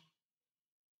 minutes.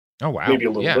 Oh, wow. Maybe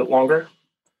a little bit longer.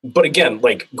 But again,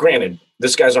 like, granted,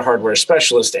 this guy's a hardware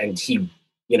specialist and he,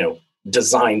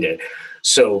 designed it.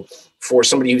 So for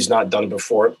somebody who's not done it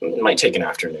before, it might take an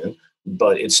afternoon,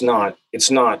 but it's not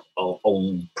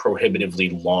a prohibitively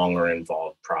long or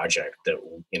involved project that,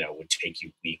 you know, would take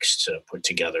you weeks to put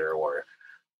together, or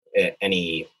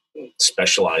any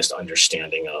specialized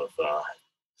understanding of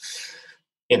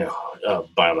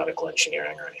biomedical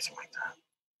engineering or anything like that.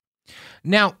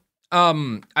 Now,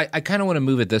 I kind of want to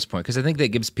move at this point because I think that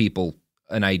gives people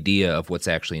an idea of what's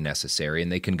actually necessary,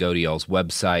 and they can go to y'all's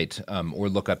website or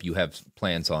look up. You have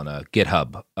plans on a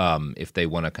GitHub if they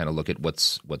want to kind of look at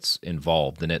what's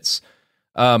involved, and it's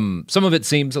some of it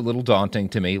seems a little daunting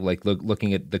to me, like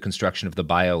looking at the construction of the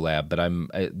biolab.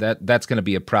 But that's going to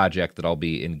be a project that I'll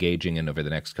be engaging in over the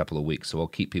next couple of weeks, so I'll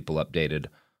keep people updated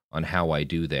on how I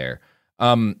do there.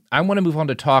 I want to move on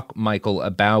to talk, Michael,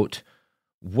 about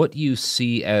what you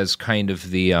see as kind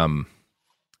of the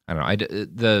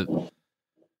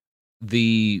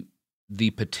the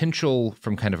potential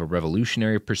from kind of a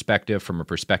revolutionary perspective, from a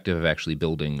perspective of actually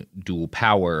building dual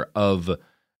power of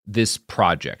this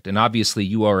project. And obviously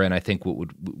you are in, I think, what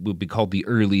would be called the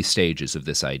early stages of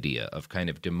this idea of kind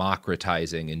of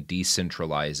democratizing and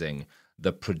decentralizing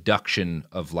the production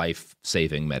of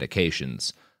life-saving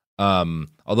medications.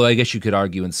 Although I guess you could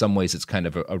argue in some ways it's kind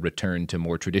of a return to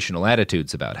more traditional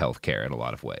attitudes about healthcare in a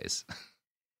lot of ways.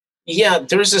 Yeah,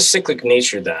 there's a cyclic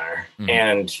nature there. Mm-hmm.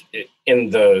 And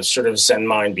in the sort of Zen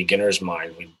mind, beginner's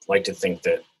mind, we like to think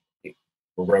that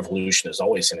revolution is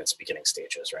always in its beginning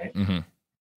stages, right? Mm-hmm.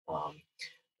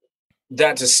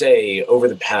 That to say, over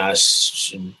the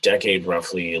past decade,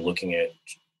 roughly, looking at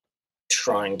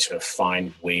trying to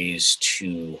find ways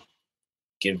to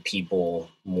give people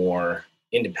more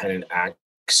independent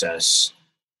access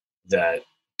that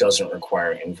doesn't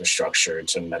require infrastructure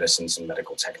to medicines and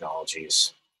medical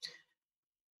technologies.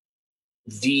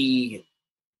 The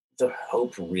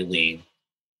hope really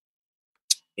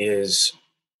is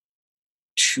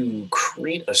to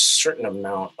create a certain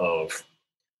amount of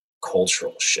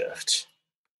cultural shift.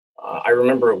 I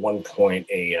remember at one point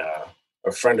a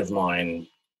friend of mine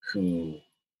who,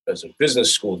 as a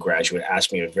business school graduate,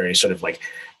 asked me a very sort of like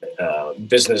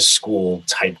business school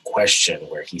type question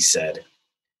where he said,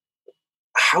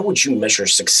 how would you measure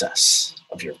success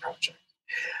of your project?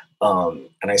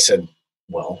 And I said,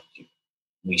 well,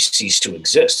 we cease to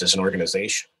exist as an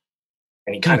organization.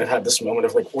 And he kind of had this moment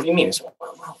of like, what do you mean? He said,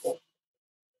 well,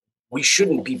 we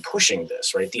shouldn't be pushing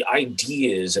this, right? The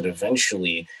idea is that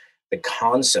eventually the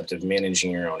concept of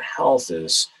managing your own health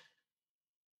is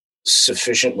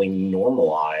sufficiently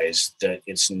normalized that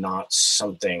it's not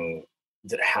something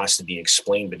that has to be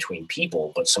explained between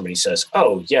people, but somebody says,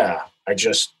 oh yeah, I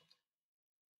just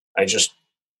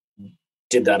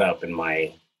did that up in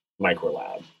my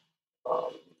microlab.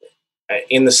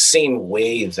 In the same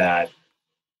way that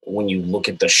when you look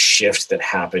at the shift that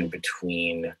happened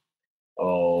between,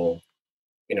 the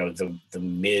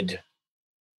mid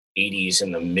 80s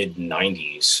and the mid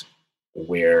 90s,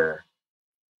 where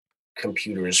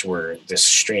computers were this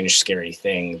strange, scary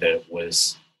thing that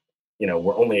was,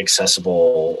 were only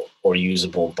accessible or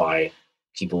usable by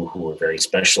people who were very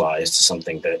specialized, to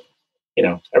something that,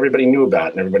 everybody knew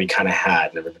about and everybody kind of had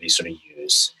and everybody sort of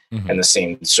used. Mm-hmm. And the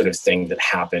same sort of thing that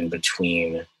happened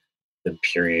between the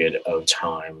period of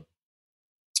time,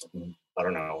 I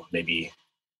don't know, maybe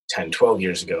 10, 12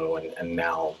 years ago and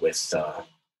now with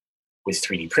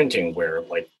 3D printing, where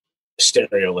like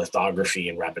stereolithography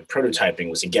and rapid prototyping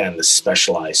was, again, the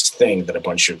specialized thing that a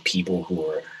bunch of people who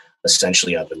were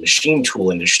essentially out of the machine tool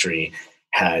industry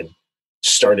had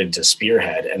started to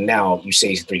spearhead. And now you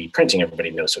say 3D printing,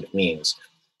 everybody knows what it means.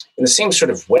 In the same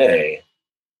sort of way,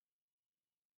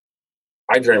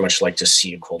 I'd very much like to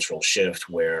see a cultural shift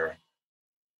where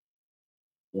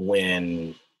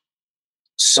when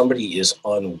somebody is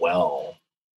unwell,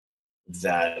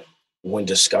 that when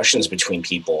discussions between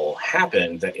people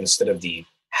happen, that instead of the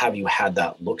have you had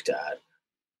that looked at,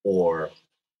 or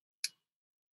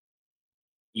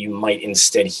you might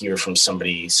instead hear from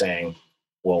somebody saying,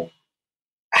 well,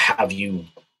 have you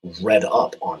read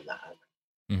up on that?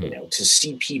 Mm-hmm. To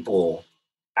see people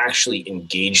actually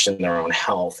engaged in their own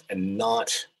health and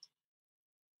not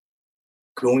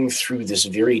going through this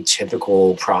very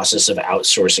typical process of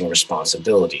outsourcing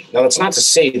responsibility. Now, that's not to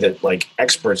say that like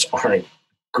experts aren't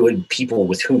good people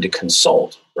with whom to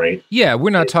consult, right? Yeah, we're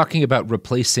not talking about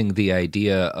replacing the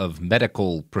idea of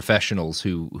medical professionals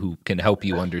who can help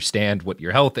you understand what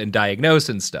your health and diagnose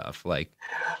and stuff. Like,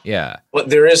 yeah. But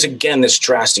there is, again, this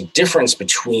drastic difference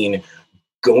between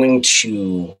going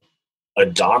to a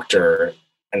doctor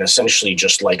and essentially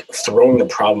just like throwing the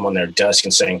problem on their desk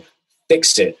and saying,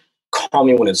 fix it, call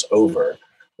me when it's over,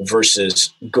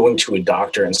 versus going to a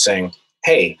doctor and saying,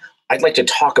 hey, I'd like to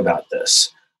talk about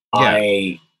this.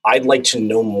 Yeah. I'd like to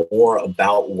know more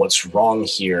about what's wrong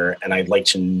here, and I'd like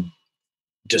to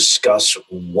discuss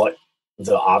what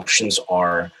the options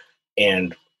are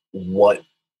and what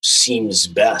seems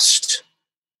best.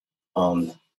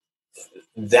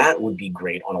 That would be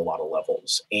great on a lot of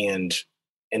levels. And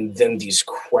then these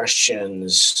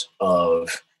questions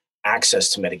of access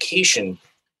to medication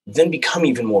then become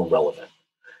even more relevant.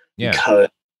 Yeah. Because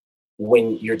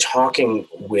when you're talking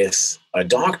with a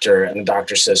doctor and the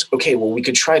doctor says, okay, well, we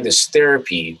could try this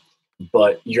therapy,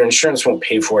 but your insurance won't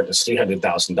pay for it. It's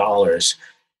 $300,000.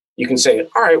 You can say,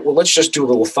 all right, well, let's just do a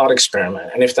little thought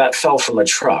experiment. And if that fell from a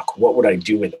truck, what would I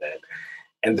do with it?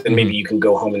 And then maybe you can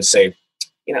go home and say,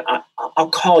 I'll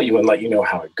call you and let you know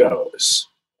how it goes.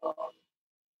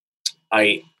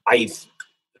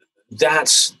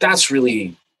 That's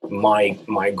really my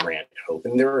grand hope.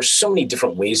 And there are so many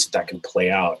different ways that can play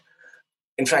out.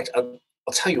 In fact, I'll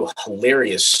tell you a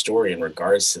hilarious story in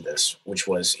regards to this, which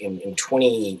was in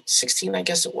 2016, I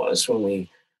guess it was, when we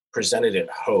presented at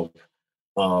Hope.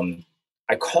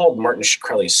 I called Martin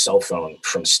Shkreli's cell phone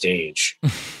from stage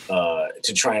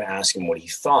to try and ask him what he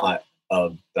thought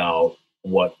about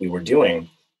what we were doing,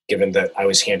 given that I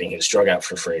was handing his drug out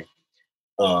for free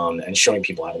and showing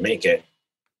people how to make it.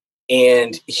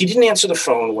 And he didn't answer the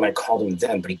phone when I called him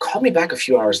then, but he called me back a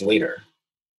few hours later,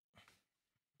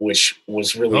 which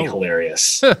was really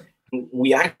hilarious.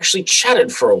 We actually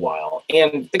chatted for a while,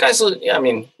 and the guy's a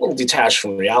little detached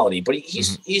from reality, but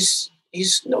he's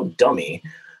no dummy.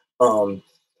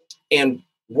 And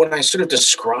when I sort of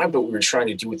described what we were trying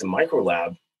to do with the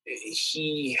microlab,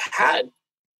 he had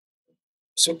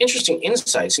some interesting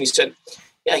insights, and he said,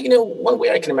 yeah, one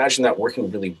way I can imagine that working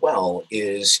really well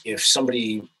is if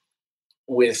somebody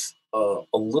with a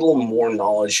little more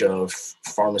knowledge of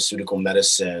pharmaceutical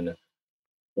medicine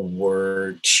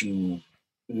were to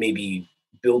maybe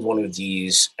build one of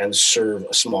these and serve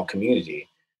a small community.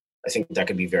 I think that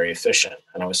could be very efficient.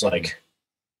 And I was like,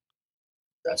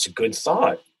 that's a good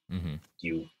thought.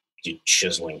 You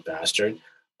chiseling bastard.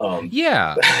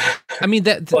 Yeah. I mean,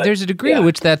 there's a degree to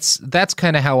which that's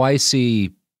kind of how I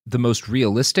see the most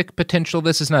realistic potential.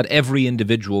 This is not every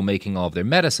individual making all of their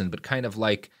medicine, but kind of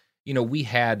like, we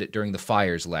had during the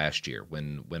fires last year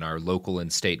when our local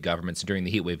and state governments during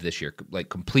the heat wave this year, like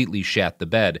completely shat the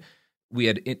bed. We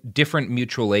had different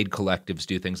mutual aid collectives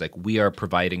do things like we are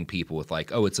providing people with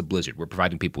it's a blizzard. We're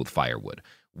providing people with firewood.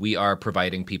 We are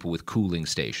providing people with cooling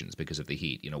stations because of the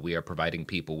heat. We are providing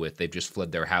people with, they've just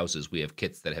fled their houses. We have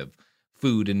kits that have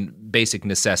food and basic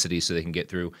necessities so they can get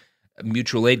through.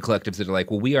 Mutual aid collectives that are like,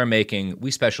 well,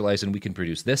 we specialize and we can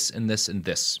produce this and this and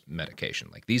this medication,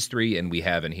 like these three, and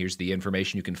here's the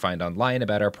information you can find online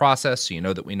about our process so you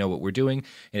know that we know what we're doing.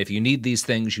 And if you need these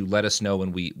things, you let us know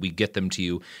and we get them to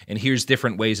you. And here's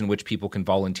different ways in which people can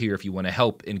volunteer if you want to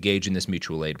help engage in this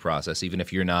mutual aid process, even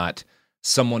if you're not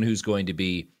someone who's going to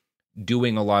be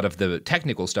doing a lot of the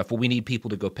technical stuff. Well, we need people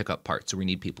to go pick up parts, or we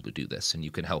need people to do this, and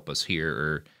you can help us here,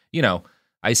 or,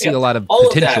 I see a lot of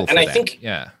potential for that.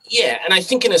 And I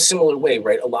think in a similar way,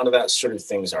 right, a lot of that sort of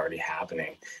thing is already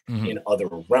happening in other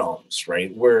realms,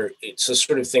 right, where it's a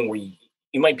sort of thing where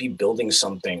you might be building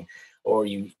something, or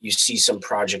you see some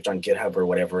project on GitHub or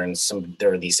whatever, and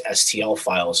there are these STL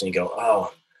files, and you go,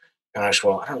 oh, gosh,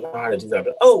 well, I don't know how to do that.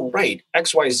 But, oh, right,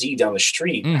 XYZ down the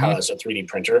street has a 3D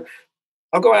printer.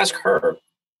 I'll go ask her.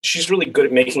 She's really good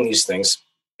at making these things.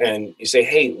 And you say,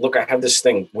 hey, look, I have this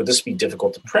thing. Would this be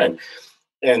difficult to print?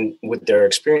 And with their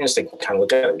experience, they can kind of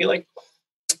look at it and be like,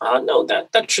 no,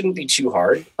 that shouldn't be too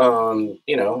hard.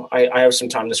 I have some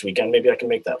time this weekend. Maybe I can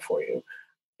make that for you.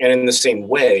 And in the same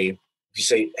way, if you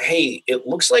say, hey, it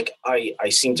looks like I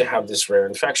seem to have this rare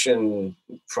infection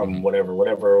from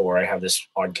whatever, or I have this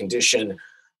odd condition.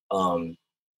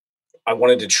 I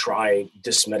wanted to try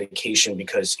this medication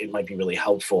because it might be really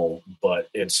helpful, but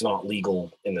it's not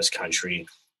legal in this country.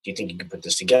 Do you think you could put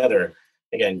this together?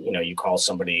 Again, you call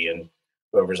somebody and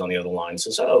whoever's on the other line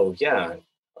says, oh, yeah,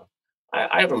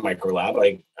 I have a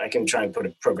microlab. I can try and put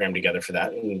a program together for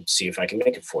that and see if I can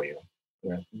make it for you.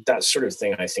 That sort of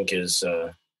thing, I think, is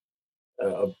a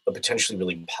potentially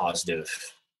really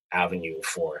positive avenue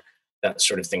for that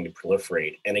sort of thing to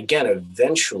proliferate. And again,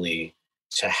 eventually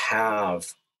to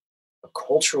have a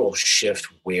cultural shift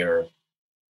where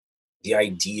the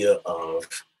idea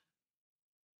of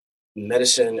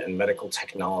medicine and medical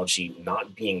technology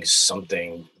not being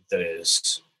something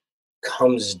that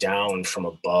comes down from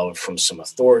above from some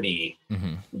authority,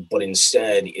 but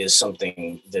instead is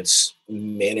something that's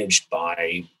managed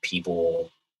by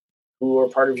people who are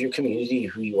part of your community,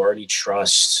 who you already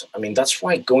trust. I mean, that's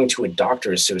why going to a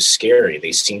doctor is so scary.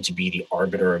 They seem to be the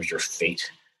arbiter of your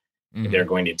fate. They're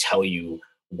going to tell you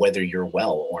whether you're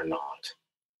well or not.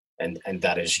 And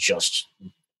that is just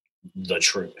the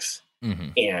truth. Mm-hmm.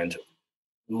 And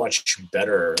much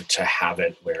better to have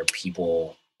it where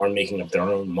people are making up their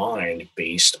own mind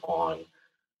based on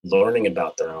learning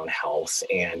about their own health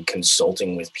and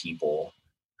consulting with people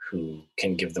who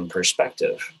can give them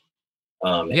perspective.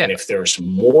 And if there's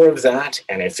more of that,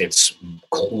 and if it's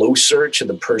closer to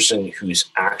the person who's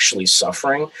actually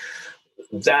suffering,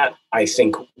 that I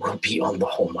think will be on the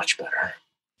whole much better.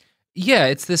 Yeah,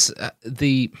 it's this,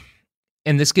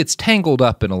 and this gets tangled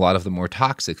up in a lot of the more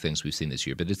toxic things we've seen this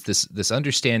year, but it's this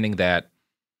understanding that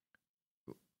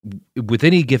with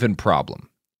any given problem,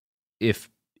 if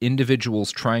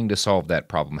individuals trying to solve that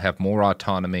problem have more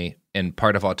autonomy, and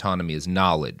part of autonomy is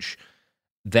knowledge,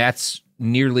 that's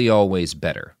nearly always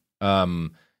better.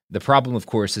 The problem, of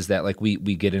course, is that like we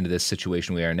get into this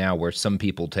situation we are now, where some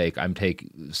people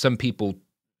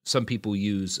some people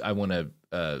use, I want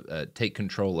to take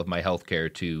control of my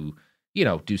healthcare to,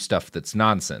 do stuff that's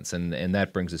nonsense, and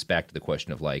that brings us back to the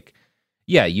question of like,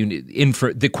 yeah,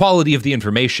 the quality of the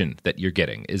information that you're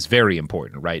getting is very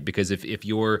important, right? Because if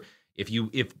your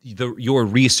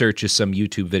research is some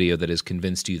YouTube video that has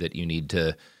convinced you that you need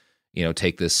to,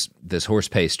 take this horse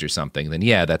paste or something, then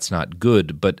yeah, that's not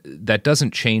good. But that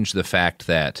doesn't change the fact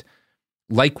that,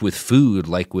 like with food,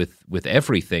 like with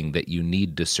everything that you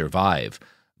need to survive,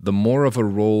 the more of a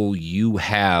role you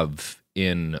have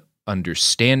in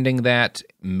understanding that,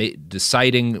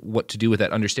 deciding what to do with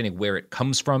that, understanding where it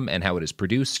comes from and how it is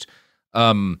produced,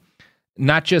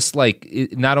 not just like,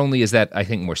 not only is that, I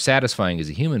think, more satisfying as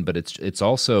a human, but it's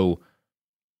also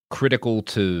critical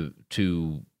to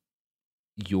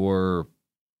your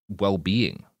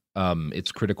well-being.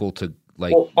 It's critical to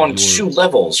like on two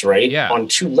levels, right? Yeah. On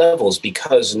two levels,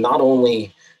 because not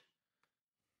only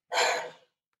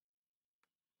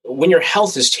when your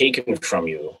health is taken from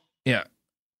you, yeah,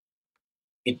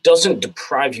 it doesn't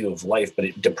deprive you of life, but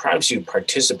it deprives you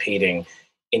participating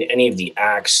in any of the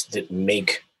acts that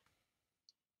make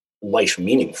life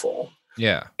meaningful.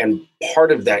 Yeah. And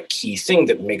part of that key thing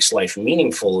that makes life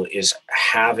meaningful is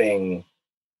having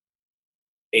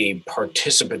a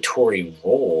participatory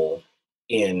role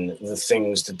in the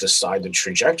things that decide the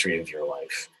trajectory of your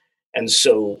life. And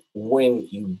so when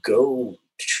you go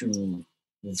to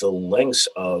the lengths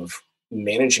of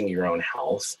managing your own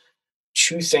health,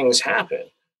 two things happen.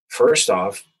 First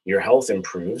off, your health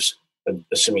improves,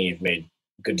 assuming you've made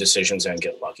good decisions and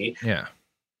get lucky. Yeah.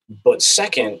 But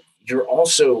second, you're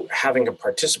also having a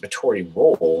participatory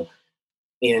role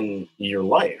in your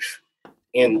life.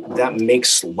 And that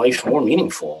makes life more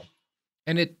meaningful.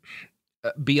 And it,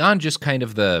 beyond just kind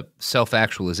of the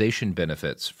self-actualization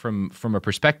benefits, from a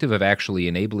perspective of actually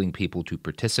enabling people to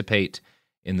participate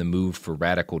in the move for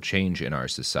radical change in our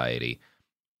society,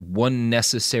 one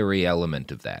necessary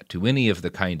element of that, to any of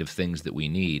the kind of things that we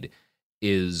need,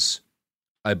 is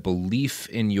a belief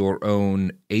in your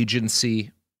own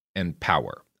agency and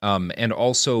power, and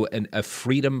also a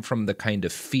freedom from the kind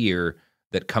of fear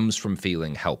that comes from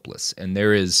feeling helpless. And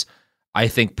there is, I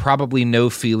think, probably no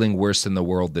feeling worse in the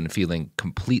world than feeling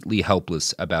completely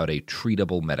helpless about a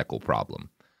treatable medical problem.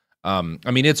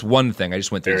 I mean, it's one thing. I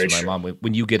just went through this with my mom.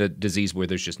 When you get a disease where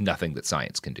there's just nothing that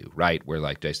science can do, right? Where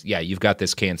like, just, yeah, you've got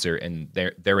this cancer and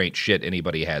there ain't shit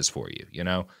anybody has for you,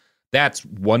 That's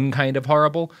one kind of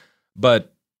horrible.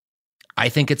 But I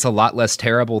think it's a lot less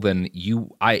terrible than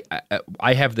I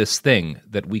have this thing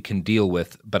that we can deal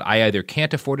with, but I either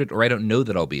can't afford it or I don't know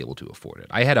that I'll be able to afford it.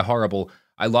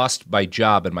 I lost my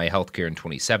job and my healthcare in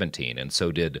 2017, and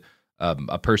so did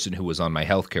a person who was on my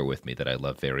healthcare with me that I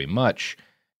love very much.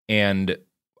 And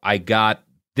I got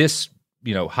this,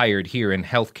 hired here in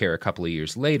healthcare a couple of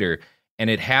years later, and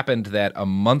it happened that a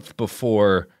month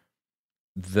before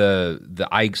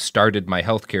I started my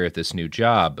healthcare at this new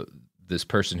job, this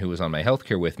person who was on my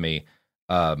healthcare with me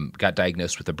got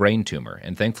diagnosed with a brain tumor,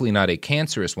 and thankfully not a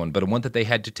cancerous one, but one that they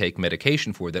had to take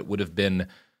medication for that would have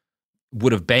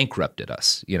bankrupted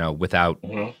us, without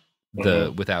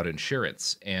without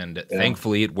insurance. And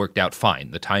thankfully it worked out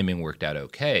fine. The timing worked out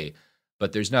okay,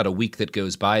 but there's not a week that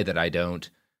goes by that I don't.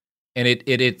 And it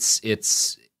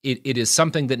is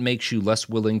something that makes you less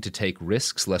willing to take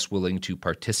risks, less willing to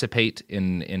participate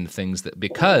in things that,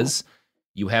 because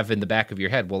you have in the back of your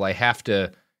head, well, I have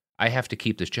to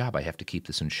keep this job. I have to keep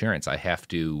this insurance. I have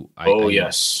to.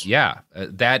 Yes. Yeah.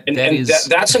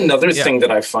 That's another thing that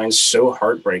I find so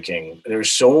heartbreaking. There's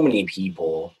so many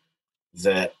people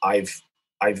that I've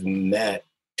met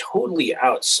totally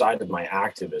outside of my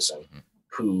activism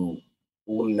who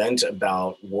lament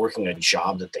about working a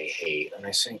job that they hate. And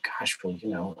I say, gosh, well,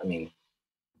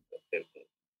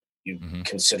 you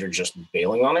consider just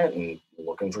bailing on it and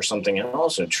looking for something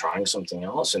else or trying something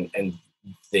else. And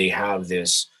they have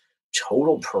this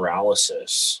total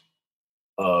paralysis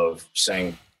of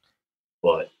saying,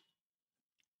 but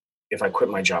if I quit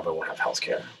my job, I won't have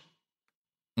healthcare.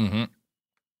 Mm-hmm.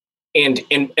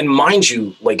 And mind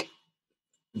you, like,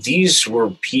 these were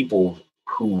people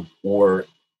who were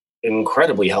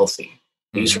incredibly healthy.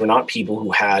 These were not people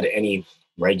who had any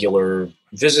regular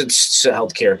visits to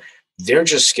healthcare. They're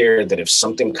just scared that if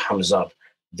something comes up,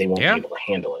 they won't be able to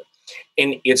handle it.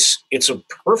 And it's a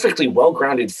perfectly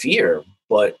well-grounded fear.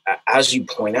 But as you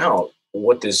point out,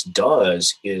 what this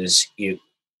does is it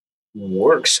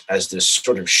works as this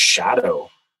sort of shadow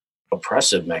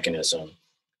oppressive mechanism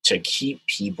to keep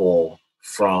people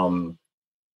from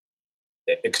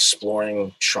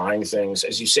exploring, trying things,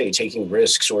 as you say, taking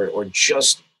risks, or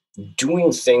just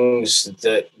doing things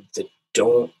that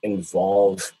don't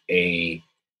involve an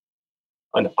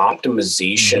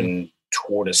optimization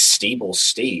toward a stable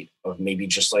state of maybe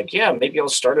just like, yeah, maybe I'll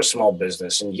start a small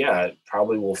business, and yeah, it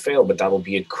probably will fail, but that'll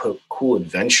be a cool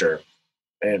adventure.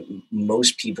 And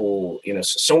most people,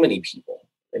 so many people,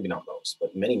 maybe not most,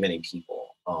 but many people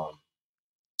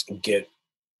get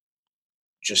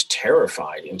just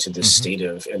terrified into this state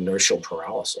of inertial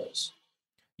paralysis.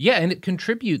 Yeah, and it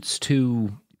contributes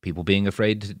to people being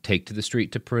afraid to take to the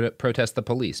street to protest the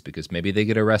police because maybe they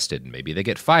get arrested and maybe they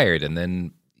get fired, and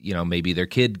then maybe their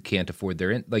kid can't afford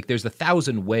their like. There's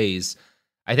 1,000 ways.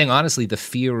 I think honestly, the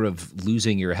fear of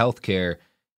losing your health care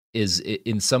is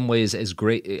in some ways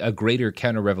a greater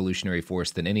counter-revolutionary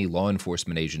force than any law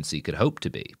enforcement agency could hope to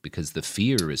be, because the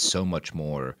fear is so much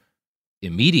more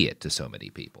immediate to so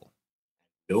many people.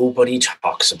 Nobody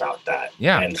talks about that.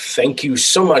 Yeah. And thank you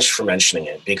so much for mentioning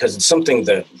it, because it's something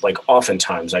that, like,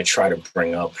 oftentimes I try to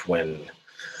bring up when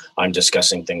I'm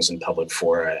discussing things in public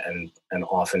fora, and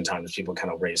oftentimes people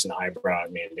kind of raise an eyebrow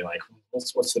at me and be like,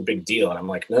 what's the big deal? And I'm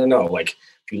like, no. Like,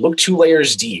 if you look 2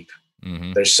 layers deep,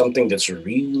 there's something that's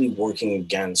really working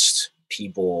against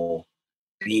people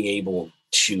being able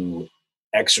to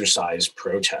exercise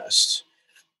protest.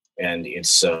 And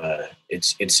it's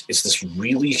this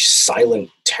really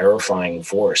silent, terrifying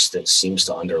force that seems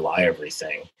to underlie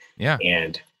everything. Yeah.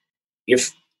 And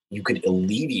if you could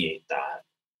alleviate that,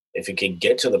 if it could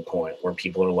get to the point where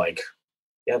people are like,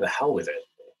 yeah, the hell with it,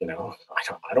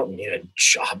 I don't need a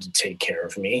job to take care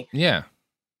of me. Yeah.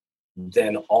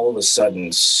 Then all of a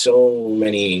sudden, so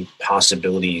many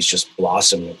possibilities just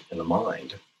blossom in the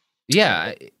mind.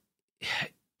 Yeah.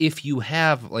 If you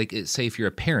have, like, say, if you're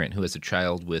a parent who has a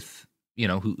child with,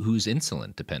 who's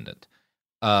insulin dependent,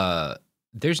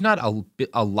 there's not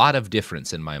a lot of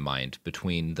difference in my mind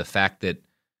between the fact that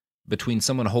between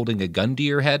someone holding a gun to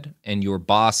your head and your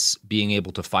boss being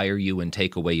able to fire you and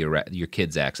take away your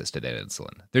kid's access to that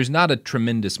insulin. There's not a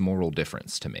tremendous moral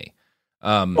difference to me.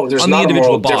 There's not a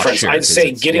moral difference. Sure, I'd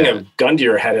say getting a gun to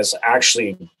your head is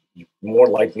actually more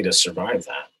likely to survive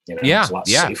that. It's a lot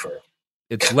safer.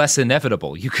 It's less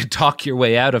inevitable. You could talk your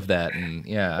way out of that. And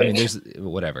there's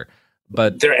whatever.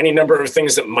 But there are any number of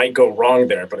things that might go wrong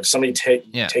there. But if somebody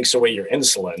takes away your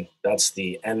insulin, that's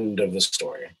the end of the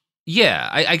story. Yeah.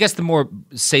 I guess the more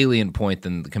salient point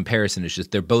than the comparison is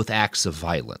just they're both acts of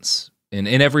violence. In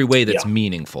every way that's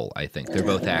meaningful, I think. They're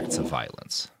both acts of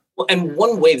violence. Well, and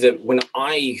one way that when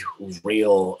I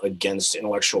rail against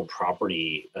intellectual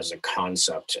property as a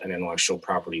concept and intellectual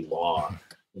property law,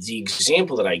 the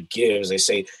example that I give is I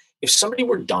say, if somebody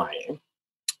were dying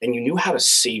and you knew how to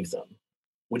save them,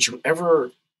 would you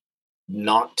ever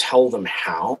not tell them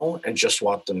how and just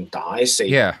watch them die?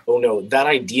 Say, oh no, that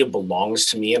idea belongs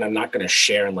to me and I'm not going to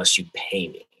share unless you pay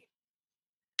me.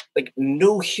 Like,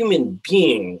 no human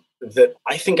being that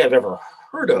I think I've ever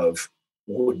heard of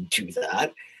would do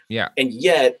that. Yeah. And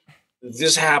yet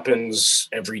this happens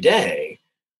every day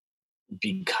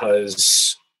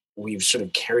because we've sort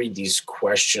of carried these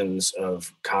questions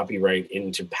of copyright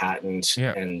into patent,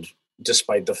 and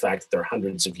despite the fact that they're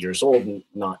hundreds of years old and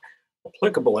not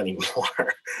applicable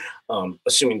anymore,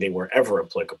 assuming they were ever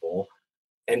applicable,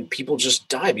 and people just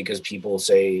die because people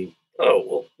say, oh,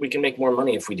 well, we can make more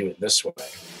money if we do it this way.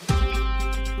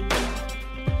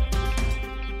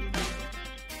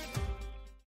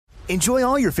 Enjoy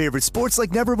all your favorite sports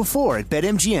like never before at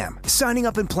BetMGM. Signing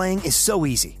up and playing is so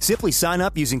easy. Simply sign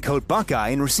up using code Buckeye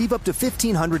and receive up to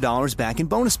 $1,500 back in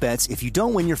bonus bets if you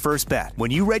don't win your first bet.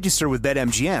 When you register with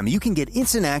BetMGM, you can get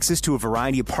instant access to a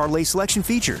variety of parlay selection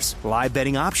features, live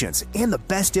betting options, and the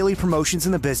best daily promotions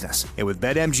in the business. And with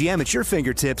BetMGM at your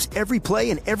fingertips, every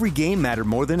play and every game matter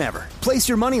more than ever. Place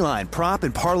your moneyline, prop,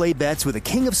 and parlay bets with the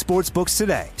king of sportsbooks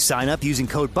today. Sign up using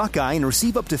code Buckeye and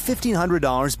receive up to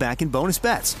 $1,500 back in bonus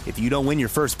bets. If you don't win your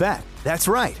first bet. That's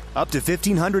right, up to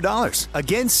 $1,500.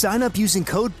 Again, sign up using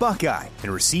code Buckeye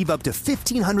and receive up to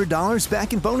 $1,500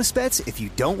 back in bonus bets if you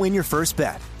don't win your first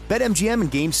bet. BetMGM and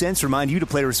GameSense remind you to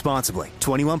play responsibly.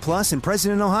 21 plus and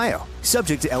present in Ohio.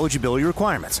 Subject to eligibility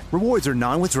requirements. Rewards are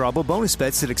non-withdrawable bonus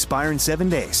bets that expire in 7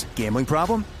 days. Gambling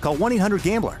problem? Call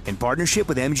 1-800-GAMBLER in partnership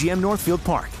with MGM Northfield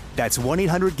Park. That's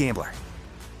 1-800-GAMBLER.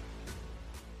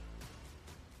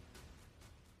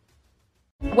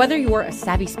 Whether you're a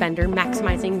savvy spender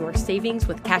maximizing your savings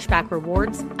with cashback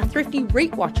rewards, a thrifty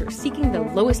rate watcher seeking the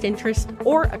lowest interest,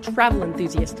 or a travel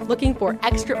enthusiast looking for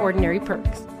extraordinary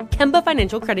perks, Kemba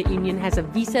Financial Credit Union has a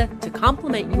visa to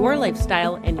complement your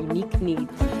lifestyle and unique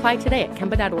needs. Apply today at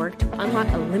Kemba.org to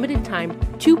unlock a limited time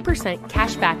 2%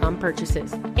 cash back on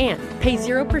purchases and pay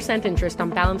 0% interest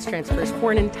on balance transfers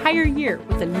for an entire year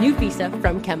with a new visa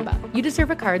from Kemba. You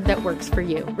deserve a card that works for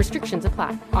you. Restrictions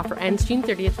apply. Offer ends June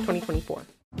 30th, 2024.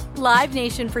 Live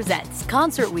Nation presents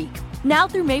Concert Week. Now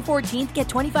through May 14th, get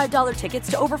 $25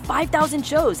 tickets to over 5,000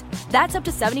 shows. That's up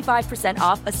to 75%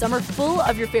 off a summer full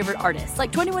of your favorite artists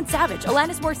like 21 Savage,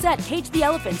 Alanis Morissette, Cage the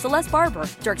Elephant, Celeste Barber,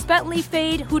 Dierks Bentley,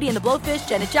 Fade, Hootie and the Blowfish,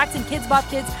 Janet Jackson, Kids Bop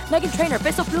Kids, Meghan Trainor,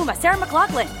 Peso Pluma, Sarah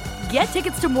McLachlan. Get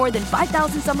tickets to more than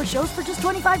 5,000 summer shows for just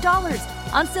 $25.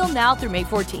 Until now through May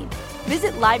 14th.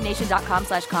 Visit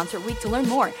LiveNation.com/Concert Week to learn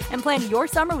more and plan your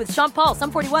summer with Sean Paul,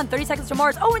 Sum 41, 30 Seconds to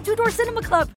Mars, and Two Door Cinema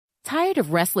Club. Tired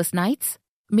of restless nights?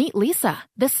 Meet Leesa,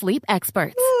 the sleep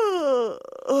experts.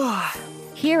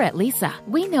 Here at Leesa,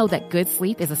 we know that good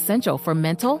sleep is essential for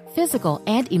mental, physical,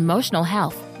 and emotional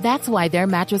health. That's why their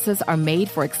mattresses are made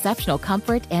for exceptional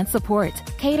comfort and support,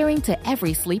 catering to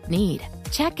every sleep need.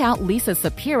 Check out Leesa's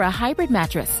Sapira Hybrid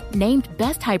Mattress, named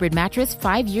Best Hybrid Mattress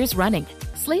 5 years running.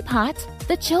 Sleep hot?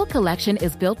 The Chill Collection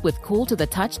is built with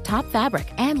cool-to-the-touch top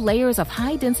fabric and layers of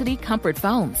high-density comfort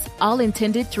foams, all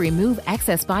intended to remove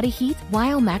excess body heat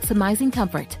while maximizing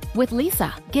comfort. With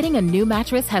Leesa, getting a new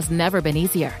mattress has never been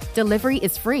easier. Delivery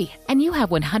is free, and you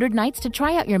have 100 nights to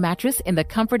try out your mattress in the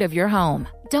comfort of your home.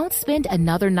 Don't spend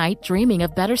another night dreaming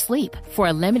of better sleep. For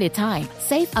a limited time,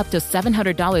 save up to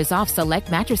 $700 off select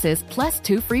mattresses plus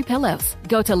 2 free pillows.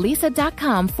 Go to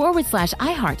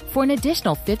Leesa.com/iHeart for an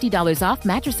additional $50 off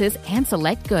mattresses and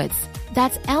select goods.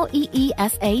 That's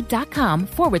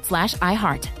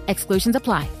LEESA.com/iHeart. Exclusions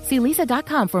apply. See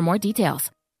Leesa.com for more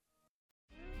details.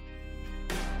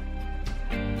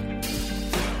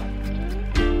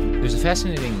 There's a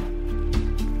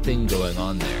fascinating thing going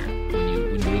on there when you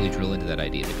really drill into that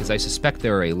idea, because I suspect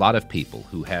there are a lot of people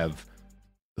who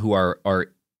are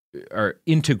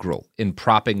integral in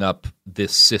propping up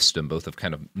this system, both of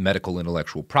kind of medical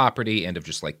intellectual property and of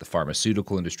just like the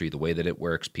pharmaceutical industry, the way that it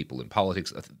works, people in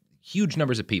politics, huge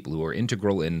numbers of people who are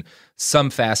integral in some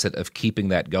facet of keeping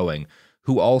that going,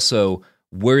 who also,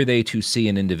 were they to see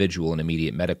an individual in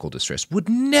immediate medical distress, would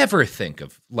never think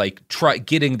of like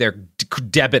getting their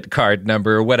debit card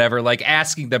number or whatever, like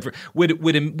asking them for,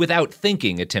 would without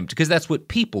thinking attempt, because that's what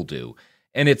people do.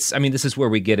 And it's, I mean, this is where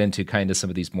we get into kind of some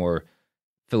of these more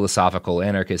philosophical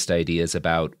anarchist ideas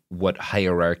about what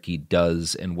hierarchy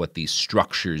does and what these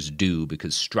structures do,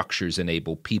 because structures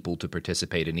enable people to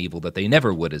participate in evil that they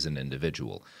never would as an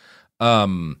individual.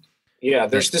 Yeah,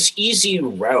 there's this easy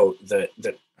route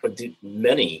but the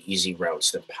many easy routes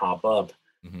that pop up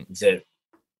that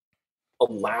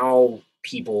allow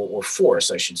people, or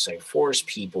force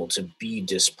people to be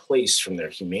displaced from their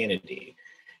humanity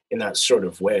in that sort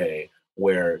of way,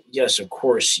 where, yes, of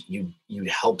course, you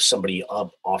help somebody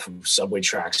up off of subway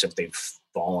tracks if they've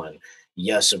fallen.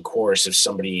 Yes, of course, if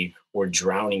somebody were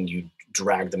drowning, you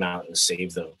drag them out and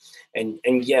save them.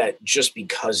 And yet, just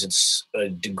because it's a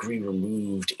degree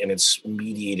removed and it's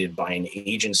mediated by an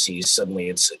agency, suddenly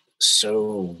it's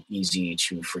so easy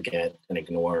to forget and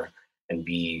ignore and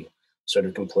be sort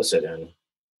of complicit in.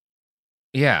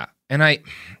 Yeah. And I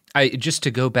just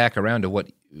to go back around to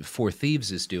what Four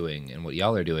Thieves is doing and what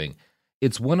y'all are doing,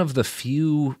 it's one of the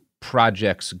few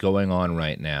projects going on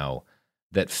right now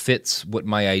that fits what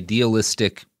my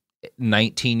idealistic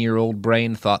 19-year-old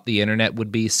brain thought the internet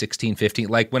would be 16, 15.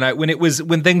 Like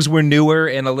when things were newer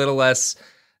and a little less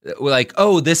like,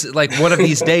 oh, this is like one of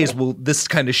these days, this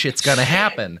kind of shit's gonna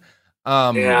happen.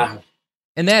 Yeah.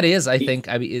 And that is, I think,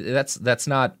 I mean, that's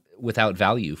not without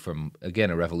value from, again,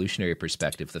 a revolutionary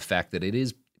perspective, the fact that it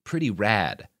is pretty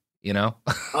rad, you know?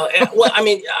 Well, I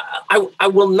mean, I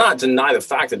will not deny the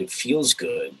fact that it feels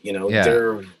good, you know.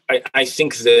 Yeah. I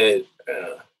think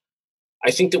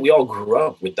that we all grew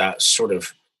up with that sort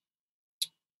of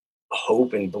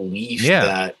hope and belief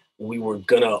that we were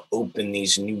going to open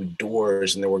these new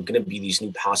doors and there were going to be these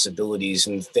new possibilities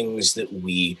and things that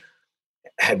we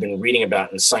had been reading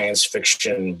about in science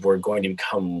fiction were going to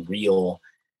become real.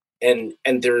 And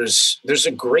there's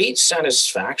a great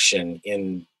satisfaction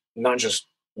in not just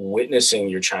witnessing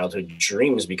your childhood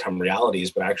dreams become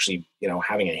realities, but actually,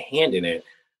 having a hand in it.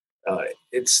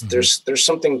 There's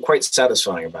something quite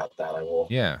satisfying about that.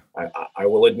 I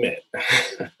will admit.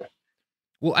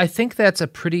 Well, I think that's a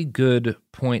pretty good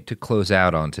point to close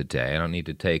out on today. I don't need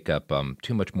to take up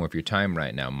too much more of your time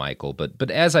right now, Michael.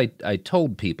 But as I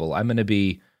told people, I'm going to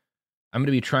be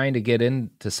trying to get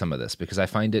into some of this because I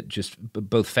find it just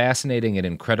both fascinating and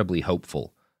incredibly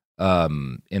hopeful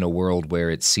in a world where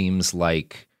it seems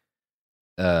like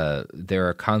there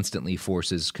are constantly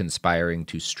forces conspiring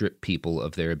to strip people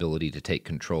of their ability to take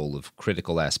control of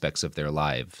critical aspects of their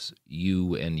lives.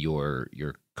 You and your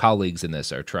colleagues in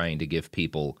this are trying to give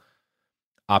people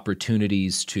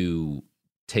opportunities to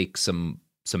take some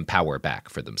power back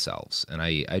for themselves. And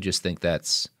I just think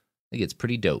it's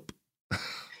pretty dope.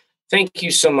 Thank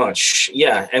you so much.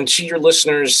 Yeah. And to your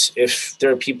listeners, if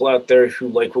there are people out there who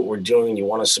like what we're doing, you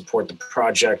want to support the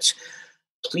project,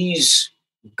 please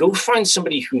go find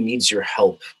somebody who needs your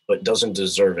help but doesn't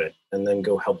deserve it, and then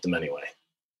go help them anyway.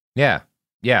 Yeah.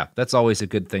 That's always a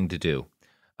good thing to do.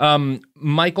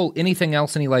 Michael, anything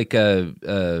else? Any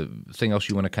thing else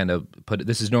you want to kind of put?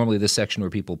 This is normally this section where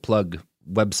people plug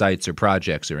websites or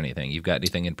projects or anything. You've got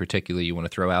anything in particular you want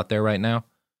to throw out there right now?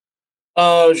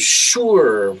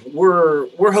 Sure.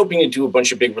 We're hoping to do a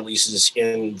bunch of big releases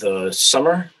in the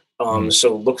summer.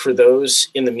 So look for those.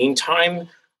 In the meantime,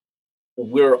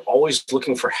 we're always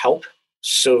looking for help.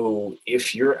 So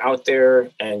if you're out there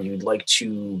and you'd like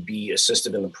to be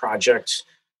assisted in the project,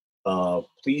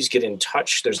 please get in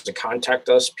touch. There's the contact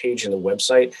us page in the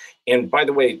website. And by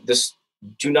the way, this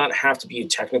do not have to be a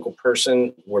technical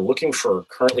person.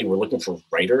 Currently we're looking for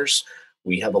writers.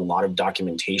 We have a lot of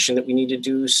documentation that we need to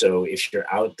do. So if you're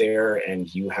out there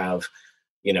and you have,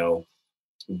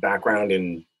 background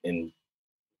in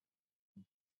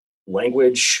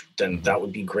language, then that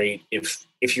would be great. If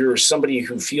you're somebody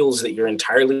who feels that you're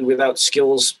entirely without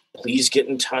skills, please get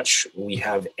in touch. We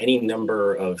have any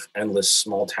number of endless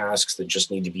small tasks that just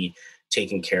need to be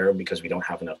taken care of because we don't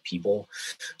have enough people.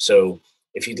 So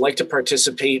if you'd like to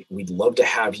participate, we'd love to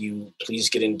have you. Please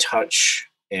get in touch.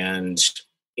 And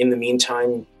in the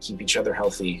meantime, keep each other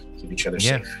healthy, keep each other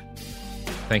safe.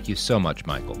 Thank you so much,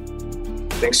 Michael.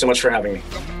 Thanks so much for having me.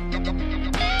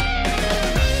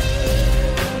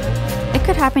 It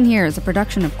Could Happen Here is a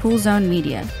production of Cool Zone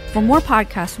Media. For more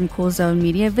podcasts from Cool Zone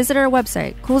Media, visit our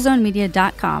website,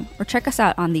 coolzonemedia.com, or check us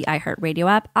out on the iHeartRadio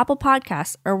app, Apple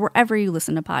Podcasts, or wherever you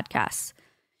listen to podcasts.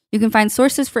 You can find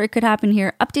sources for It Could Happen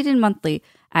Here updated monthly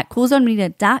at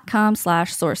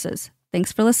coolzonemedia.com/sources.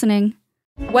 Thanks for listening.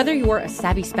 Whether you're a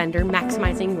savvy spender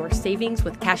maximizing your savings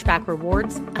with cashback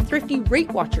rewards, a thrifty rate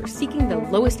watcher seeking the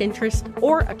lowest interest,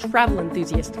 or a travel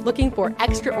enthusiast looking for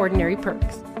extraordinary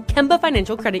perks, Kemba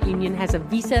Financial Credit Union has a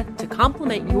visa to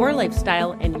complement your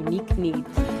lifestyle and unique needs.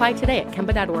 Apply today at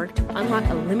Kemba.org to unlock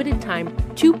a limited-time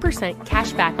 2%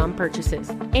 cash back on purchases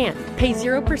and pay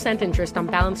 0% interest on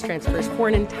balance transfers for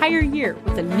an entire year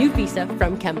with a new visa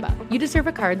from Kemba. You deserve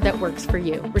a card that works for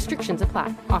you. Restrictions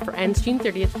apply. Offer ends June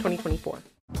 30th, 2024.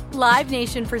 Live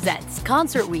Nation presents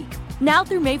Concert Week. Now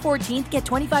through May 14th, get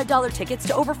 $25 tickets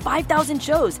to over 5,000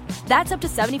 shows. That's up to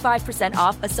 75%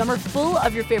 off a summer full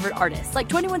of your favorite artists like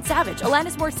 21 Savage,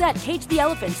 Alanis Morissette, Cage the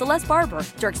Elephant, Celeste Barber,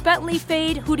 Dierks Bentley,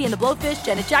 Fade, Hootie and the Blowfish,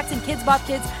 Janet Jackson, Kidz Bop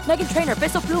Kids, Meghan Trainor,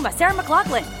 Peso Pluma, Sarah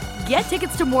McLachlan. Get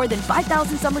tickets to more than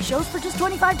 5,000 summer shows for just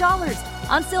 $25.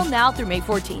 On sale now through May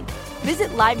 14th.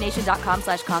 Visit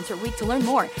livenation.com/Concert Week to learn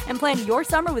more and plan your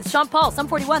summer with Sean Paul, Sum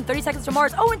 41, 30 Seconds to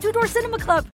Mars, and Two Door Cinema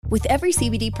Club. With every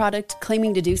CBD product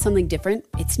claiming to do something different,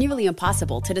 it's nearly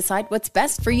impossible to decide what's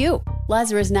best for you.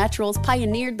 Lazarus Naturals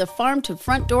pioneered the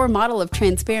farm-to-front-door model of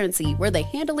transparency, where they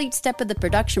handle each step of the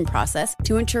production process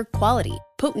to ensure quality,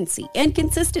 potency, and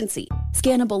consistency.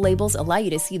 Scannable labels allow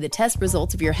you to see the test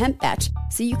results of your hemp batch,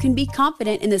 so you can be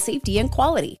confident in the safety and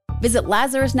quality. Visit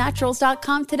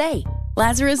LazarusNaturals.com today.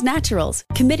 Lazarus Naturals,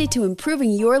 committed to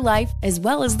improving your life as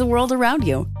well as the world around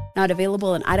you. Not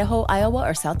available in Idaho, Iowa,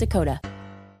 or South Dakota.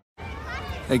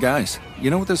 Hey guys,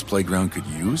 you know what this playground could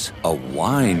use? A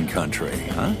wine country,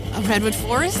 huh? A redwood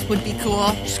forest would be cool.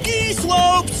 Ski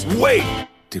slopes! Wait!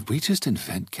 Did we just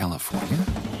invent California?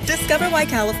 Discover why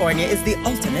California is the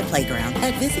ultimate playground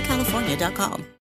at visitcalifornia.com.